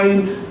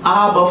 crying,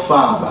 Abba,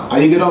 Father.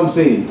 Are you get what I'm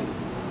saying?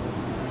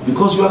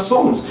 Because you are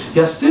sons. He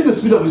has sent the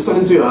Spirit of his Son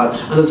into your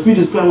heart, and the Spirit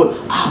is crying what?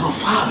 Abba,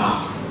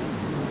 Father.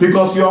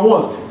 Because you are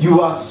what? You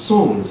are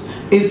sons.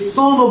 A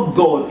son of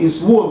God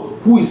is one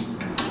who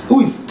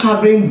is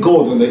carrying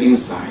God on the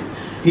inside.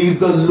 He is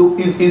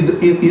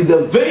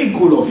the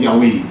vehicle of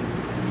Yahweh.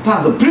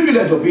 That's the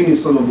privilege of being a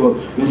son of God.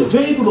 You're the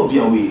vehicle of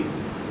Yahweh.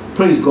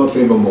 Praise God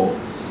forevermore.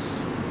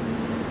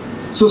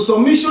 So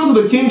submission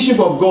to the kingship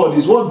of God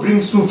is what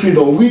brings true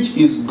freedom, which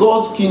is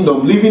God's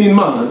kingdom living in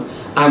man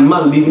and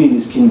man living in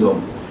his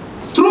kingdom.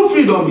 True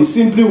freedom is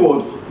simply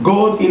what?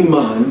 God in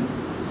man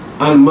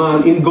and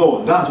man in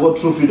God. That's what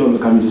true freedom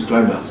can be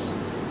described as.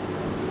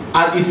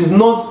 And it is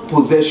not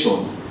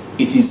possession,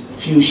 it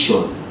is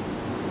fusion.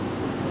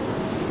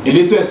 A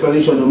little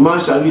explanation: the man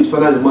shall be his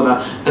father and his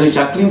mother, and he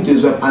shall cling to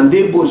his wife, and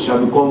they both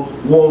shall become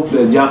one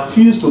flesh. They are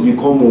fused to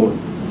become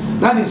one.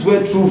 That is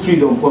where true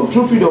freedom comes.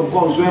 True freedom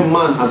comes when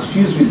man has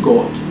fused with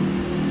God.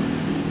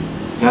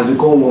 He has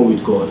become one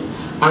with God.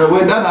 And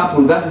when that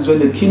happens, that is when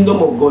the kingdom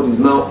of God is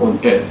now on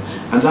earth.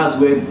 And that's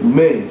where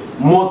men,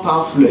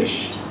 mortal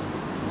flesh,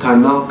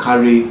 can now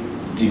carry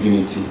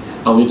divinity.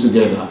 Are we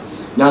together?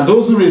 Now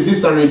those who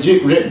resist and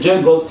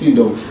reject God's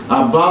kingdom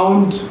are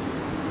bound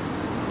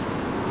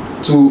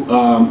to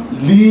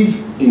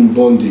live in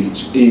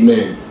bondage.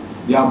 Amen.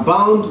 They are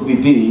bound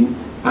within,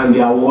 and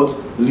they are what?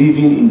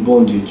 Living in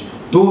bondage.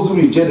 Those who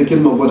reject the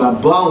kingdom of God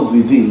are bound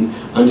within,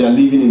 and they are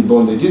living in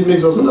bondage. This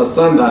makes us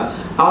understand that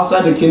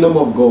outside the kingdom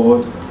of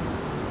God,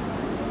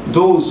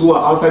 those who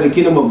are outside the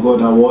kingdom of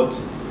God are what?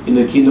 In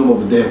the kingdom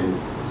of the devil.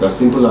 It's as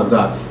simple as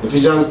that.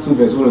 Ephesians 2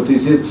 verse 1 to 3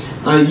 says,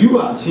 and you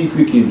are he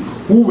quickened,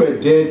 who were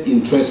dead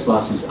in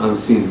trespasses and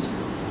sins,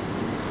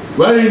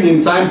 wherein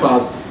in time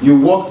past you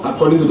walked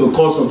according to the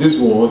course of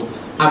this world,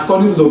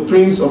 according to the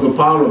prince of the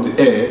power of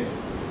the air,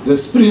 the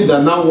spirit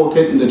that now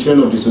walketh in the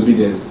children of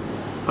disobedience,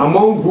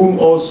 among whom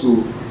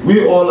also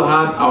we all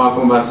had our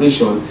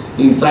conversation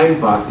in time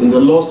past in the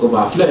lust of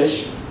our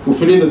flesh,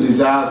 fulfilling the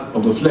desires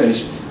of the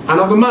flesh and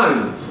of the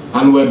mind,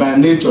 and were by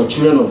nature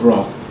children of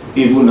wrath,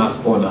 even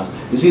as others.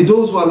 You see,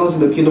 those who are not in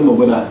the kingdom of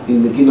God are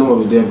in the kingdom of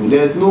the devil.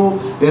 There's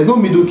no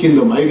middle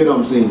kingdom. Are you get what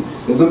I'm saying?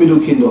 There's no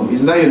middle kingdom.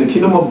 Is that you're in the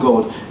kingdom of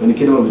God or in the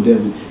kingdom of the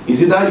devil?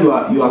 Is it that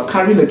you are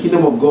carrying the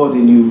kingdom of God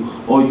in you,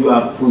 or you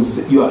are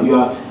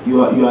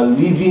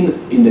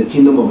living in the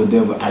kingdom of the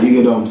devil? Are you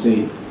get what I'm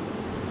saying?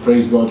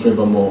 Praise God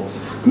forevermore.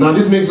 Now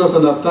this makes us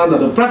understand that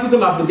the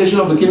practical application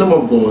of the kingdom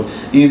of God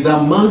is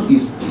that man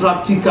is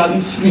practically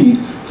freed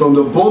from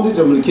the bondage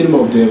of the kingdom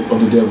of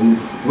the devil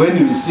when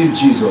you receive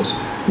Jesus,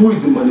 who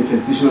is the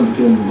manifestation of the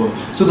kingdom of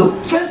God. So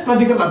the first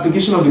practical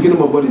application of the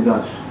kingdom of God is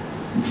that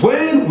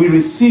when we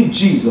receive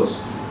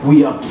Jesus,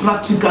 we are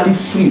practically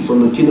freed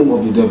from the kingdom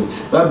of the devil.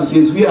 The Bible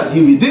says we are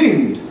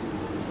redeemed.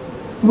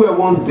 We were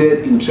once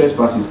dead in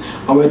trespasses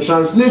and were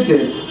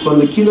translated from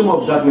the kingdom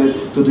of darkness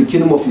to the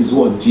kingdom of his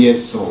what? Dear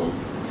son.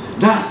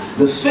 That's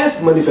the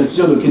first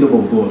manifestation of the kingdom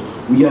of God.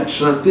 We are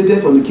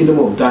translated from the kingdom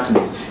of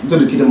darkness into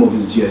the kingdom of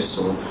his dear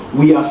son.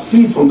 We are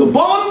freed from the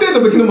bondage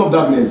of the kingdom of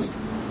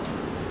darkness,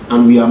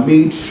 and we are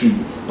made free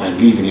by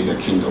living in the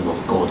kingdom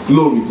of God.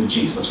 Glory to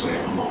Jesus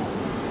forevermore.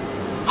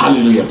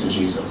 Hallelujah to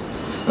Jesus.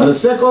 And the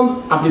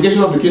second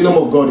application of the kingdom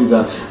of God is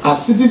that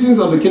as citizens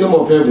of the kingdom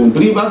of heaven,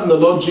 believers in the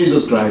Lord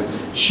Jesus Christ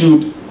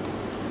should,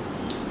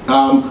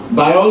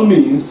 by all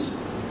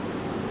means,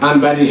 and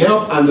by the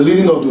help and the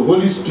leading of the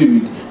Holy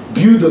Spirit,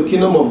 build the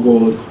kingdom of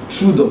God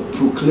through the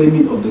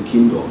proclaiming of the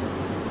kingdom.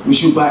 We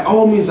should by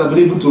all means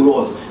available to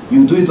us.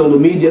 You do it on the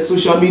media,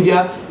 social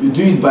media. You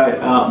do it by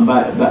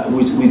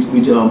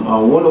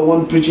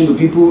one-on-one preaching to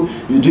people.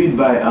 You do it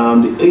by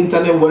the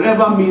internet,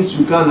 whatever means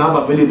you can have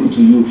available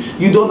to you.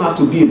 You don't have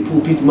to be a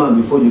pulpit man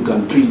before you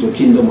can preach the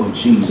kingdom of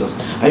Jesus.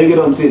 And you get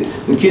what I'm saying?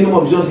 The kingdom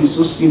of Jesus is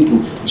so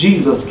simple.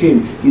 Jesus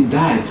came, he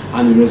died,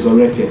 and he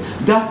resurrected.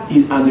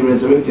 And he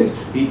resurrected.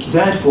 He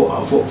died for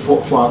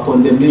our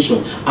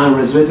condemnation and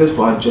resurrected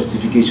for our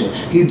justification.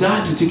 He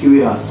died to take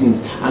away our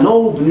sins, and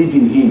all who believe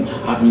in him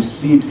have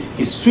received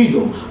his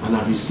freedom and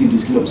have received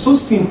his kingdom. So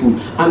simple.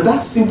 And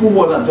that simple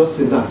word I just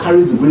said that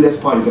carries the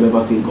greatest power you can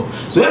ever think of.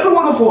 So every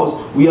one of us,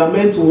 we are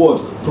meant to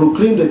what?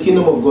 Proclaim the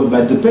kingdom of God.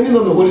 By depending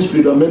on the Holy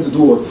Spirit, we are meant to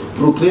do what?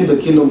 Proclaim the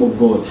kingdom of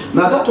God.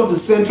 Now that was the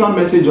central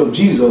message of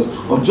Jesus,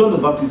 of John the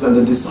Baptist and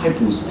the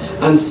disciples.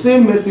 And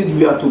same message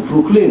we are to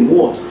proclaim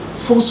what?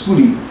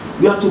 Forcefully.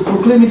 We have to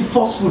proclaim it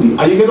forcefully.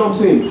 Are you getting what I'm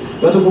saying?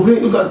 We have to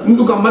proclaim.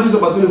 Look at Matthew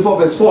chapter 24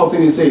 verse 4.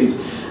 Thing it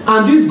says,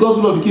 and this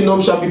gospel of the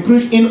kingdom shall be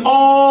preached in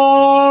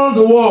all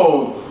the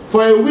world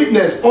for a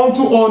witness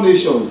unto all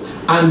nations,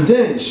 and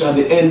then shall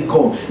the end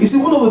come. You see,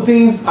 one of the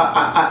things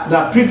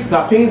that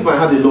pains my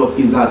heart a lot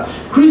is that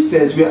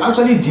Christians, we are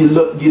actually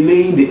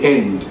delaying the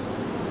end.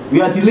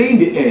 We are delaying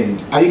the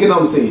end. Are you getting what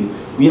I'm saying?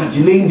 We are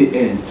delaying the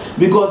end,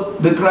 because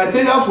the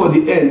criteria for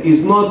the end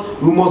is not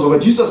rumors of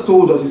it. Jesus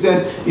told us, he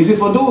said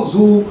for those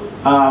who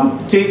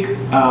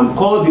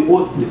call the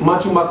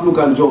Matthew, Mark, Luke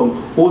and John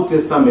Old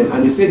Testament,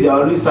 and they say they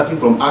are already starting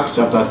from Acts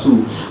chapter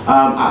 2.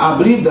 I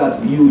believe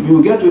that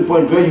you get to a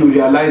point where you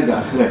realize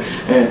that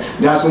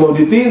there are some of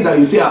the things that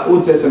you say are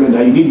Old Testament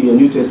that you need in your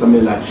New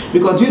Testament life.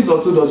 Because Jesus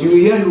told us, you will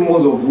hear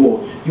rumors of war,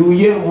 you will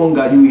hear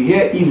hunger, you will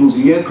hear evils,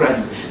 you will hear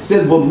crisis. He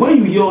says, but when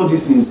you hear all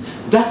these things,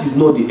 that is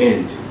not the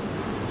end.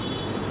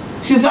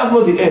 See, that's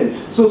not the end.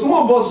 So some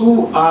of us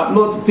who are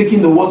not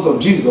taking the words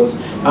of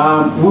Jesus, we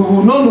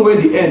will not know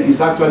when the end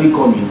is actually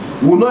coming.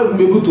 We will not even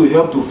be able to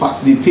help to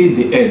facilitate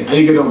the end. Are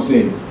you getting what I'm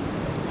saying?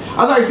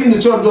 As I see in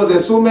the church, because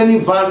there's so many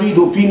varied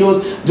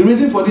opinions. The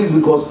reason for this is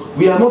because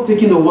we are not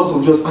taking the words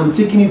of Jesus and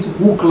taking it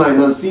hook,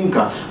 line and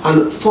sinker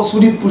and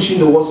forcefully pushing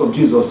the words of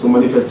Jesus to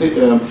manifest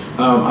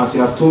as he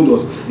has told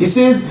us. He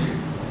says,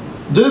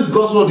 this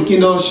gospel of the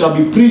kingdom shall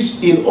be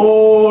preached in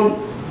all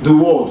the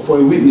world for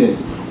a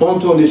witness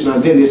unto all nations,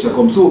 and then they shall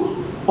come. So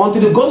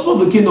until the gospel of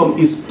the kingdom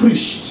is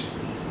preached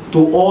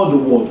to all the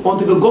world,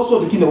 until the gospel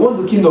of the kingdom, what's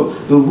the kingdom?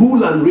 The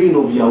rule and reign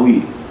of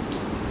Yahweh.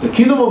 The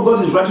kingdom of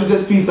God is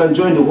righteousness, peace and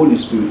joy in the Holy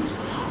Spirit.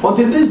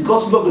 Until this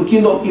gospel of the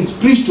kingdom is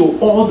preached to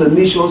all the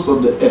nations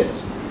of the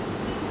earth,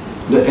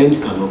 the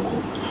end cannot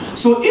come.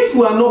 So if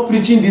we are not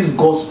preaching this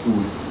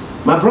gospel,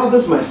 my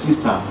brothers, my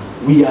sister,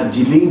 we are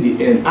delaying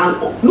the end.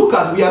 And look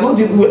at, we are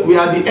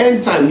the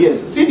end time.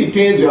 Yes, see the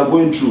pains we are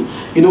going through.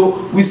 You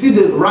know, we see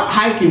the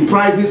hike in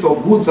prices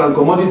of goods and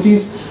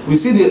commodities. We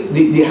see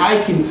the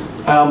hike in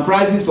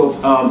prices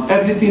of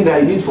everything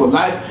that you need for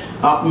life.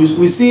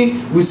 We see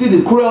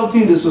the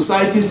cruelty in the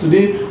societies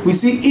today. We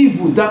see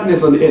evil,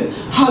 darkness on the earth.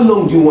 How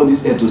long do you want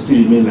this earth to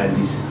still remain like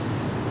this?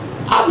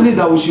 I believe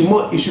that we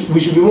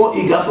should be more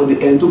eager for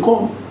the end to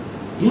come.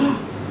 Yeah.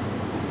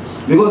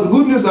 Because the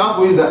good news I have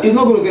for you is that it's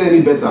not going to get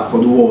any better for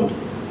the world.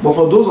 But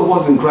for those of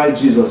us in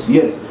Christ Jesus,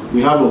 yes,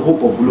 we have a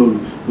hope of glory.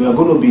 We are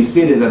going to be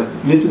saying there's a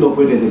lifting up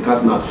where there's a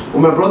casting down.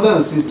 Well, my brother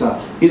and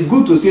sister, it's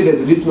good to say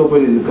there's a lifting up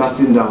where there's a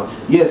casting down.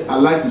 Yes, I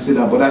like to say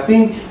that, but I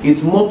think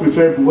it's more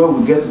preferable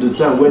when we get to the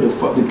time where the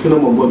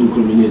kingdom of God will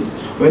culminate,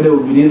 where there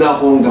will be neither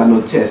hunger,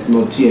 nor thirst,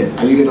 nor tears.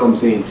 Are you getting what I'm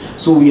saying?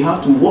 So we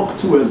have to walk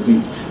towards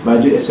it by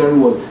the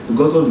sharing what the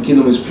gospel of the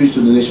kingdom is preached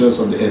to the nations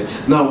of the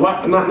earth. Now,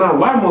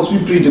 why must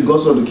we preach the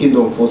gospel of the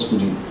kingdom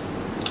forcefully?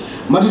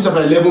 Matthew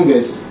chapter 11,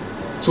 verse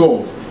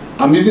 12.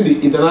 I'm using the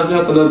International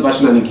Standard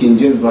Version and the King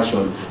James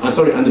Version.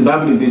 And the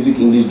Bible in Basic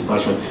English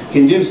Version.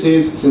 King James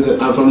says,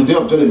 from the day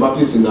of John the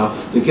Baptist till now,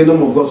 the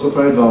kingdom of God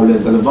suffered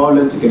violence, and the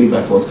violent take it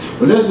by force.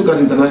 But let's look at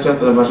the International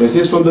Standard Version. It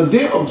says, from the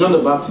day of John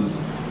the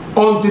Baptist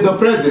until the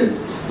present,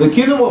 the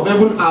kingdom of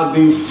heaven has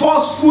been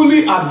forcefully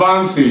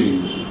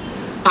advancing,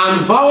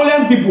 and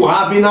violent people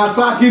have been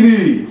attacking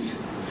it.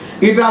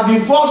 It has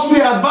been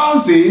forcefully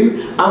advancing,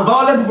 and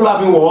violent people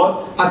have been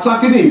what?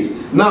 Attacking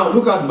it. Now,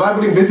 look at the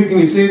Bible in Basic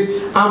English. It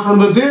says, and from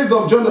the days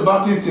of John the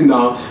Baptist till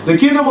now, the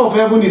kingdom of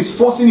heaven is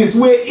forcing its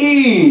way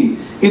in.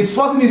 It's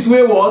forcing its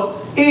way what?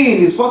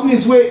 In. It's forcing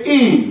its way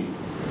in.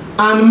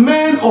 And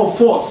men of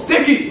force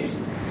take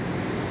it.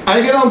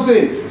 I get what I'm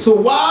saying? So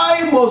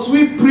why must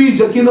we preach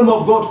the kingdom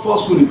of God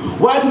forcefully?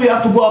 Why do we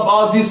have to go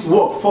about this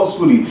work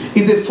forcefully?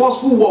 It's a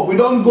forceful work. We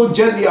don't go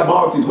gently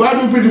about it. Why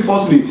do we preach it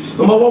forcefully?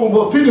 Number one, we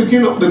must preach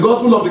the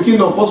gospel of the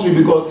kingdom forcefully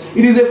because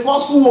it is a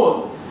forceful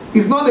one.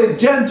 It's not a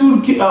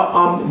gentle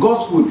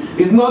gospel.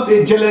 It's not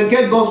a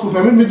jelenke gospel.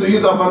 Permit me to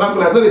use that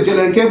vernacular. It's not a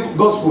jelenke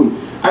gospel.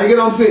 I get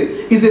what I'm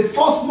saying? It's a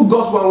forceful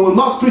gospel, and we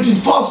must preach it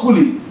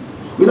forcefully.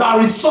 With our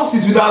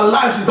resources, with our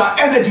lives, with our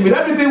energy, with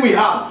everything we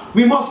have,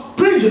 we must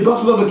preach the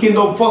gospel of the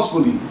kingdom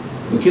forcefully.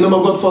 The kingdom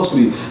of God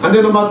forcefully. And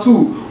then number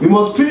two, we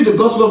must preach the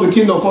gospel of the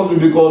kingdom forcefully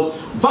because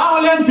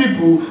violent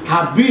people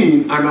have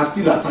been and are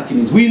still attacking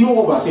it. We know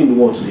what we are saying in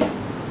the world today.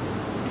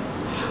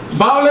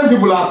 Violent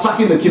people are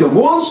attacking the kingdom.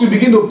 Once you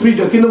begin to preach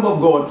the kingdom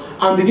of God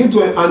and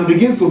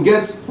begins to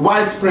get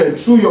widespread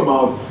through your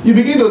mouth, you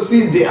begin to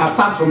see the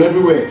attacks from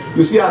everywhere.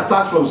 You see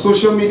attacks from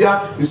social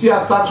media. You see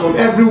attacks from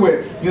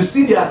everywhere. You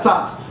see the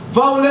attacks.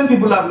 Violent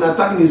people have been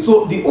attacking it.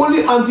 So the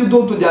only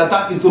antidote to the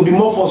attack is to be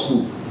more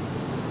forceful.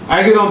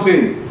 I get what I'm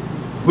saying?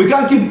 We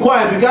can't keep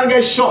quiet. We can't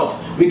get shot.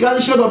 We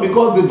can't shut up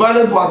because the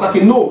violent people are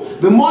attacking. No.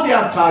 The more they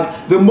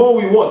attack, the more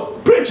we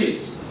what? Preach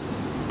it.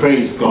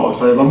 Praise God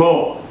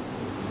forevermore.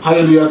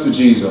 Hallelujah to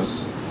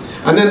Jesus.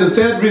 And then the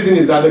third reason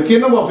is that the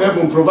kingdom of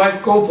heaven provides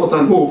comfort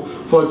and hope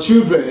for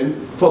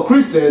children, for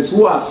Christians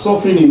who are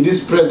suffering in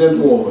this present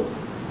world.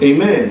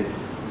 Amen.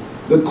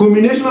 The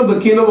culmination of the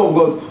kingdom of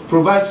God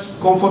provides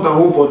comfort and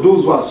hope for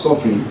those who are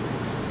suffering.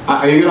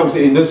 You get what I'm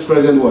saying? In this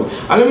present world.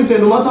 And let me tell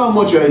you, no matter how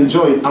much you are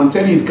enjoying, I'm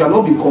telling you, it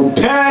cannot be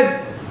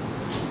compared.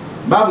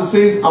 The Bible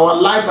says our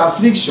light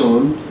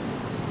affliction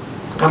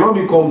cannot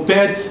be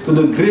compared to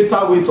the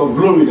greater weight of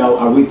glory that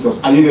awaits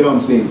us. Are you get what I'm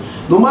saying?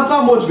 No matter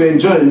how much we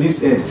enjoy in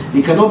this earth,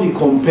 it cannot be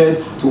compared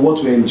to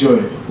what we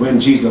enjoy when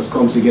Jesus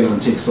comes again and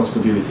takes us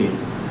to be with him.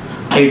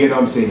 Are you get what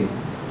I'm saying?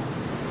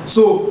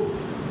 So,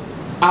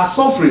 our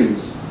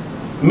sufferings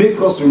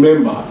make us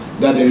remember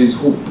that there is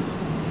hope.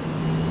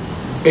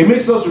 It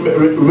makes us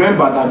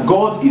remember that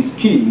God is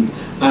King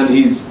and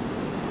is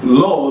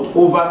Lord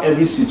over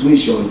every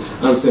situation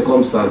and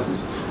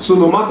circumstances. So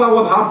no matter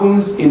what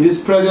happens in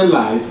this present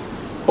life,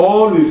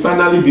 all will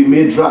finally be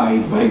made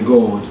right by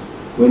God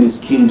when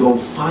his kingdom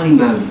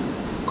finally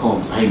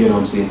comes. I get what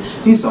I'm saying?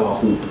 This is our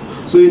hope.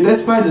 So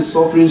despite the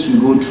sufferings we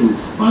go through,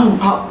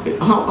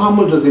 how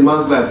much does a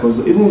man's life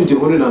cost? Even with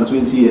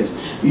 120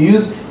 years, you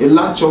use a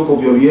large chunk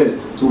of your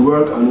years to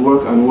work and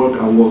work and work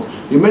and work.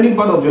 The remaining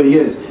part of your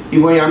years,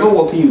 if when you are not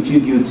working, you feel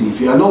guilty. If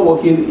you are not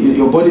working,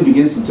 your body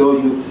begins to tell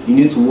you you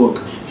need to work.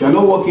 If you are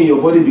not working,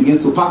 your body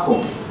begins to pack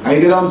up. I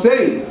get what I'm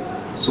saying?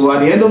 So at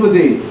the end of the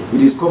day, we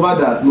discover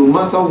that no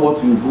matter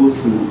what we go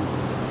through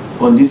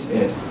on this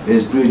earth, there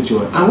is great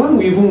joy. And when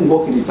we even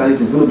walk in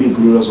eternity, it's going to be a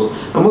glorious one.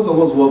 And most of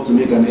us work to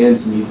make an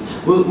ends meet.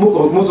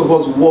 Most of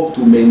us work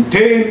to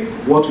maintain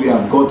what we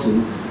have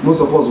gotten.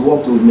 Most of us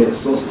work to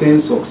sustain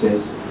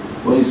success.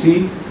 But you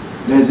see,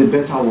 there is a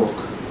better work.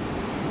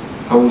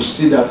 And we'll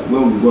see that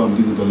when we go and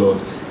be with the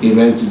Lord.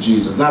 Amen to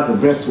Jesus. That's the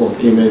best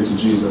work. Amen to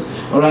Jesus.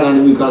 Alright,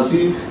 and we can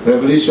see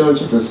Revelation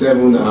chapter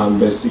 7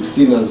 verse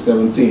 16 and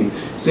 17.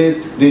 It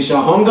says, they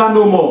shall hunger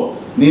no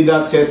more,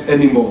 neither thirst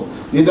anymore.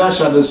 Neither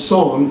shall the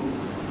sun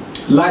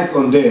light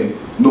on them,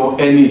 nor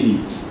any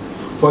heat.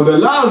 For the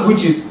Lamb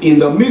which is in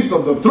the midst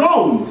of the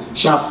throne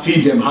shall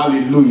feed them.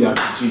 Hallelujah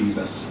to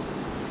Jesus.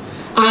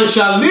 And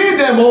shall lead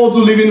them all to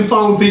living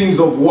fountains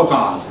of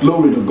waters.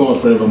 Glory to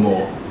God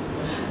forevermore.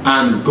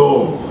 And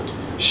God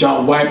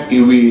shall wipe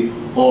away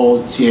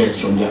all tears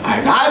from their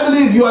eyes. I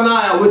believe you and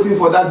I are waiting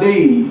for that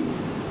day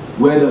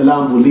where the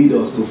Lamb will lead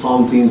us to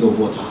fountains of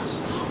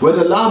waters, where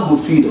the Lamb will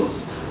feed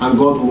us and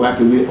God will wipe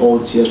away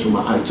all tears from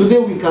our eyes. Today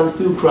we can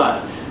still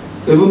cry,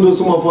 even though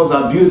some of us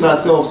have built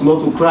ourselves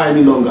not to cry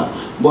any longer.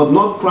 But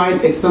not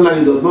crying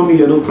externally does not mean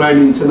you're not crying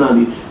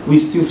internally. We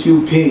still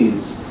feel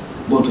pains.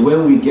 But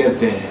when we get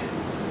there,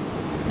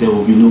 there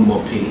will be no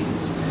more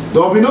pains.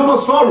 There will be no more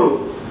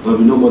sorrow. There will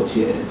be no more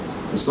tears.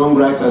 The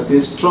songwriter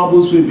says,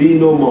 troubles will be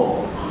no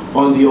more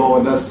on the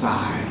other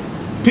side.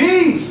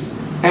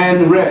 Peace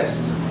and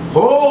rest,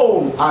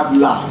 home at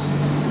last.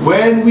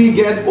 When we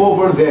get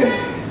over there,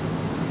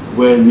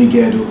 when we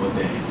get over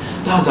there.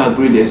 That's our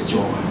greatest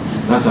joy.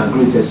 That's our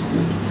greatest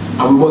hope.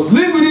 And we must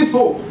live with this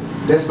hope,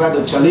 despite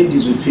the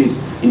challenges we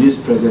face in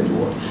this present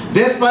world.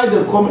 Despite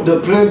the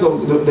presence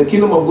of the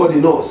kingdom of God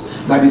in us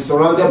that is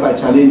surrounded by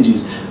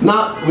challenges.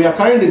 Now, we are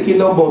carrying the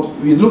kingdom, but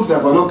it looks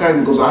like we're not carrying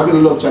because we're having a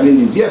lot of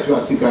challenges. Yes, we are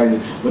still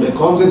carrying it. But there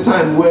comes a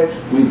time where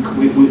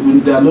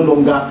there are no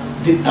longer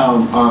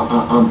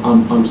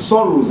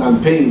sorrows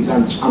and pains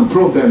and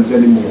problems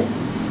anymore.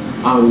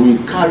 And we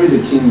carry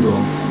the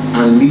kingdom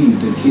and live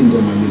the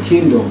kingdom, and the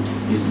kingdom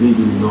is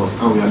living in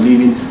us, and we are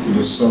living with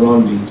the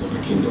surroundings of the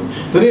kingdom.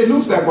 Today it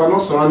looks like we're not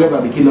surrounded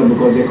by the kingdom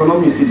because the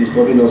economy is still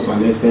disturbing us to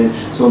an extent.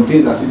 Some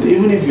things are still,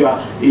 even if you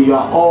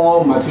are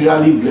all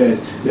materially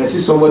blessed, there's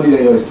still somebody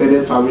in your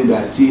extended family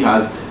that still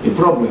has a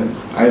problem.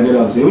 I get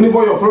what I'm saying. Even if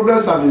all your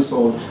problems have been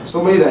solved,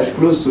 somebody that is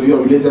close to you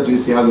or related to you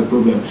still has a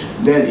problem,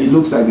 then it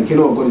looks like the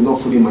kingdom of God is not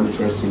fully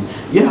manifesting.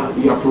 Yeah,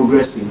 we are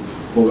progressing,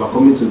 but we are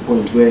coming to a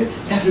point where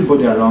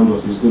everybody around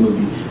us is going to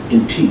be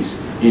in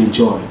peace, in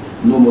joy,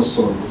 no more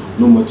sorrow,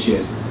 no more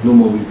tears, no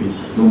more weeping,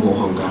 no more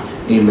hunger.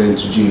 Amen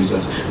to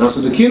Jesus. Now,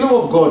 so the kingdom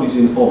of God is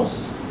in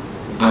us,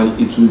 and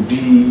it will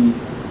be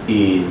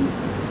in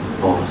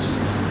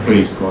us.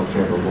 Praise God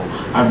forevermore.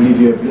 I believe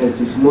you are blessed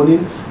this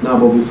morning. Now,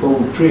 but before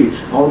we pray,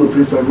 I want to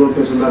pray for everyone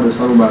person at the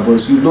sound of my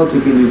voice. You've not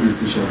taken this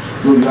decision.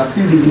 No, you are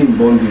still living in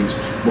bondage.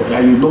 But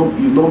you've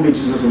not made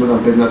Jesus more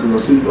than personal Savior.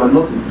 So you are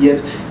not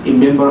yet a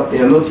member,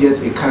 you are not yet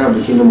a carrier of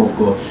the kingdom of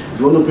God. If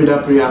you want to pray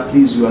that prayer,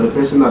 please, you are the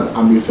person that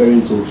I'm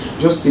referring to.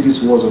 Just say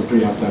these words of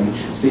prayer after me.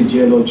 Say,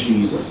 dear Lord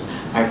Jesus,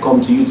 I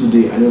come to you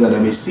today. I know that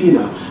I'm a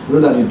sinner. I know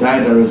that you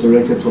died and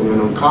resurrected from me,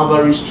 and on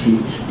Calvary's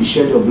tree, you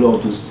shed your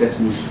blood to set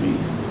me free.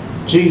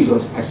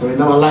 Jesus, I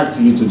surrender my life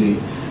to you today.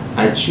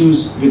 I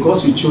choose,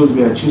 because you chose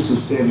me, I choose to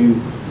serve you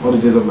all the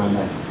days of my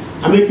life.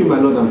 I make you my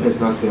Lord and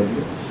personal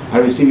Savior. I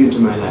receive you into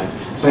my life.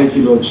 Thank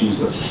you, Lord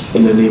Jesus,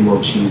 in the name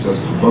of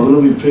Jesus. We're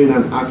going to be praying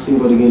and asking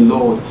God again,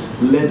 Lord,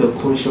 let the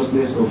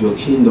consciousness of your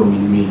kingdom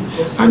in me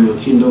and your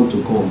kingdom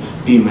to come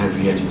be my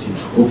reality.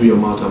 Open your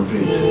mouth and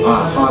pray.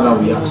 Father,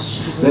 we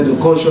ask, let the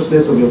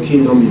consciousness of your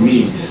kingdom in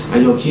me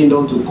and your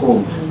kingdom to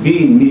come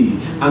be in me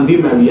and be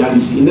my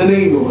reality. In the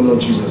name of the Lord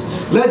Jesus,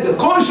 let the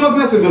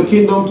consciousness of your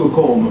kingdom to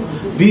come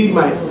be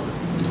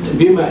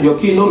your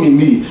kingdom in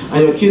me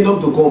and your kingdom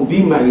to come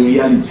be my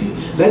reality.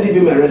 Let it be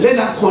my reality. Let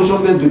that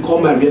consciousness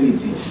become my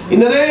reality. In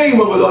the name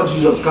of the Lord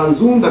Jesus,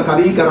 Kanzunda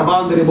Karika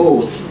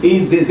Rabandrebo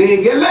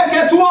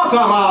Izegeleke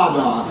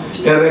Tuatarada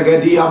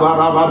Eregedia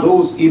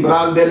Barabados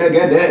Ibran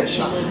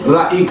Delegedesha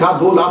Raika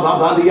Dula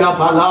Babalia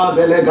Pala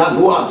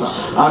Delegaduata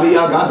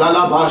Aria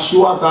Gadala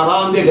Bashua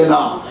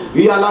Tarandegela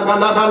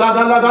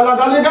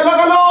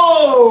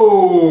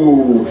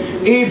Ialagalagalagalagalagalagalo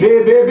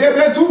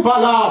Ibebebebe tu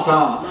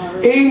palata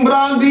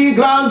Imbrandi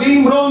grandi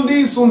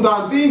imbrondi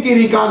sundantin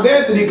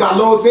kirikandet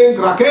rikalosen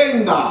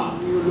krakenda.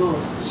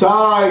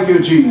 Thank you,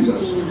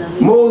 Jesus.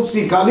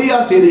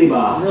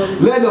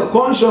 Let the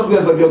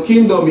consciousness of your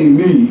kingdom in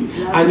me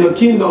and your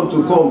kingdom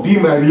to come be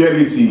my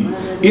reality.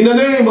 In the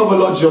name of the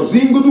Lord Jesus.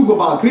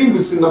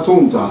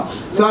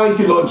 Thank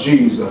you, Lord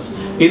Jesus.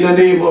 In the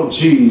name of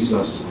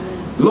Jesus.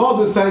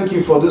 Lord, we thank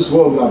you for this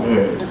word we have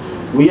heard.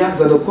 We ask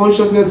that the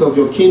consciousness of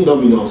your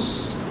kingdom in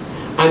us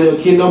and your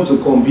kingdom to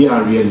come be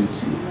our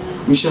reality.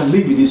 We shall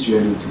live in this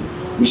reality.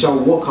 We shall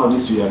walk out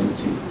this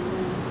reality.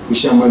 We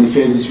shall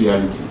manifest this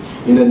reality.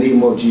 In the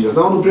name of Jesus.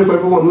 I want to pray for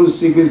everyone who is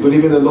sick, is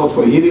believing the Lord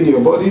for healing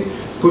your body.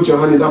 Put your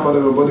hand in that part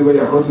of your body where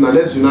you're hurting, and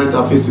let's unite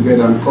our faith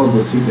together and cause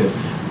the sickness.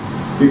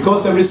 We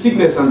cause every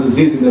sickness and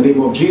disease in the name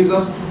of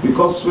Jesus. We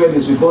cause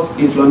swellings, we cause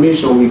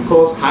inflammation, we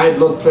cause high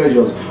blood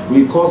pressures,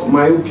 we cause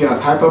myopias,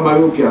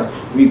 hypermyopias,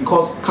 we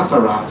cause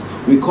cataract,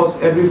 we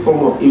cause every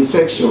form of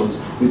infections,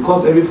 we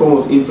cause every form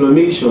of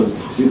inflammations,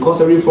 we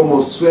cause every form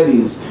of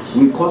swellings,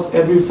 we cause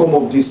every form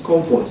of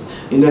discomfort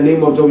in the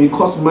name of God. We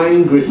cause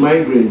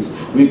migraines,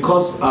 we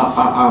cause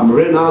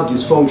renal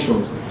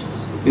dysfunctions.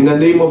 In the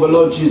name of the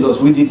Lord Jesus,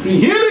 we decree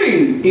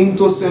healing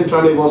into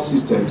central nervous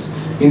systems.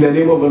 In the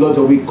name of the Lord,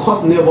 we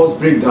cause nervous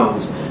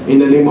breakdowns. In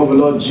the name of the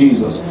Lord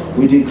Jesus,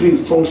 we decree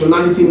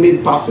functionality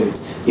made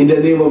perfect. In the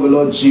name of the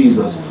Lord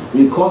Jesus,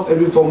 we cause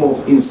every form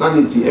of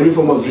insanity, every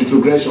form of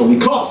retrogression. We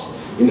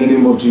cause in the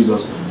name of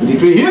Jesus. We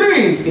decree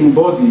healings in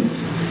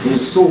bodies, in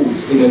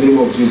souls, in the name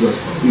of Jesus.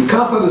 We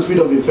cast out the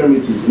spirit of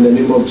infirmities in the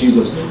name of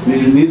Jesus.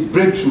 We release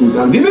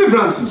breakthroughs and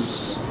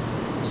deliverances,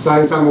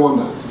 signs and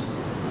wonders.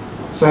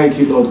 Thank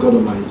you, Lord God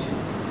Almighty.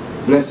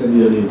 Blessed be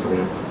your name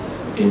forever.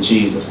 In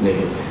Jesus'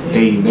 name.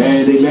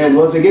 Amen. Amen.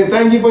 Once again,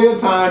 thank you for your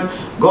time.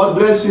 God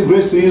bless you.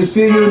 Grace to you.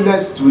 See you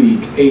next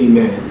week.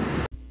 Amen.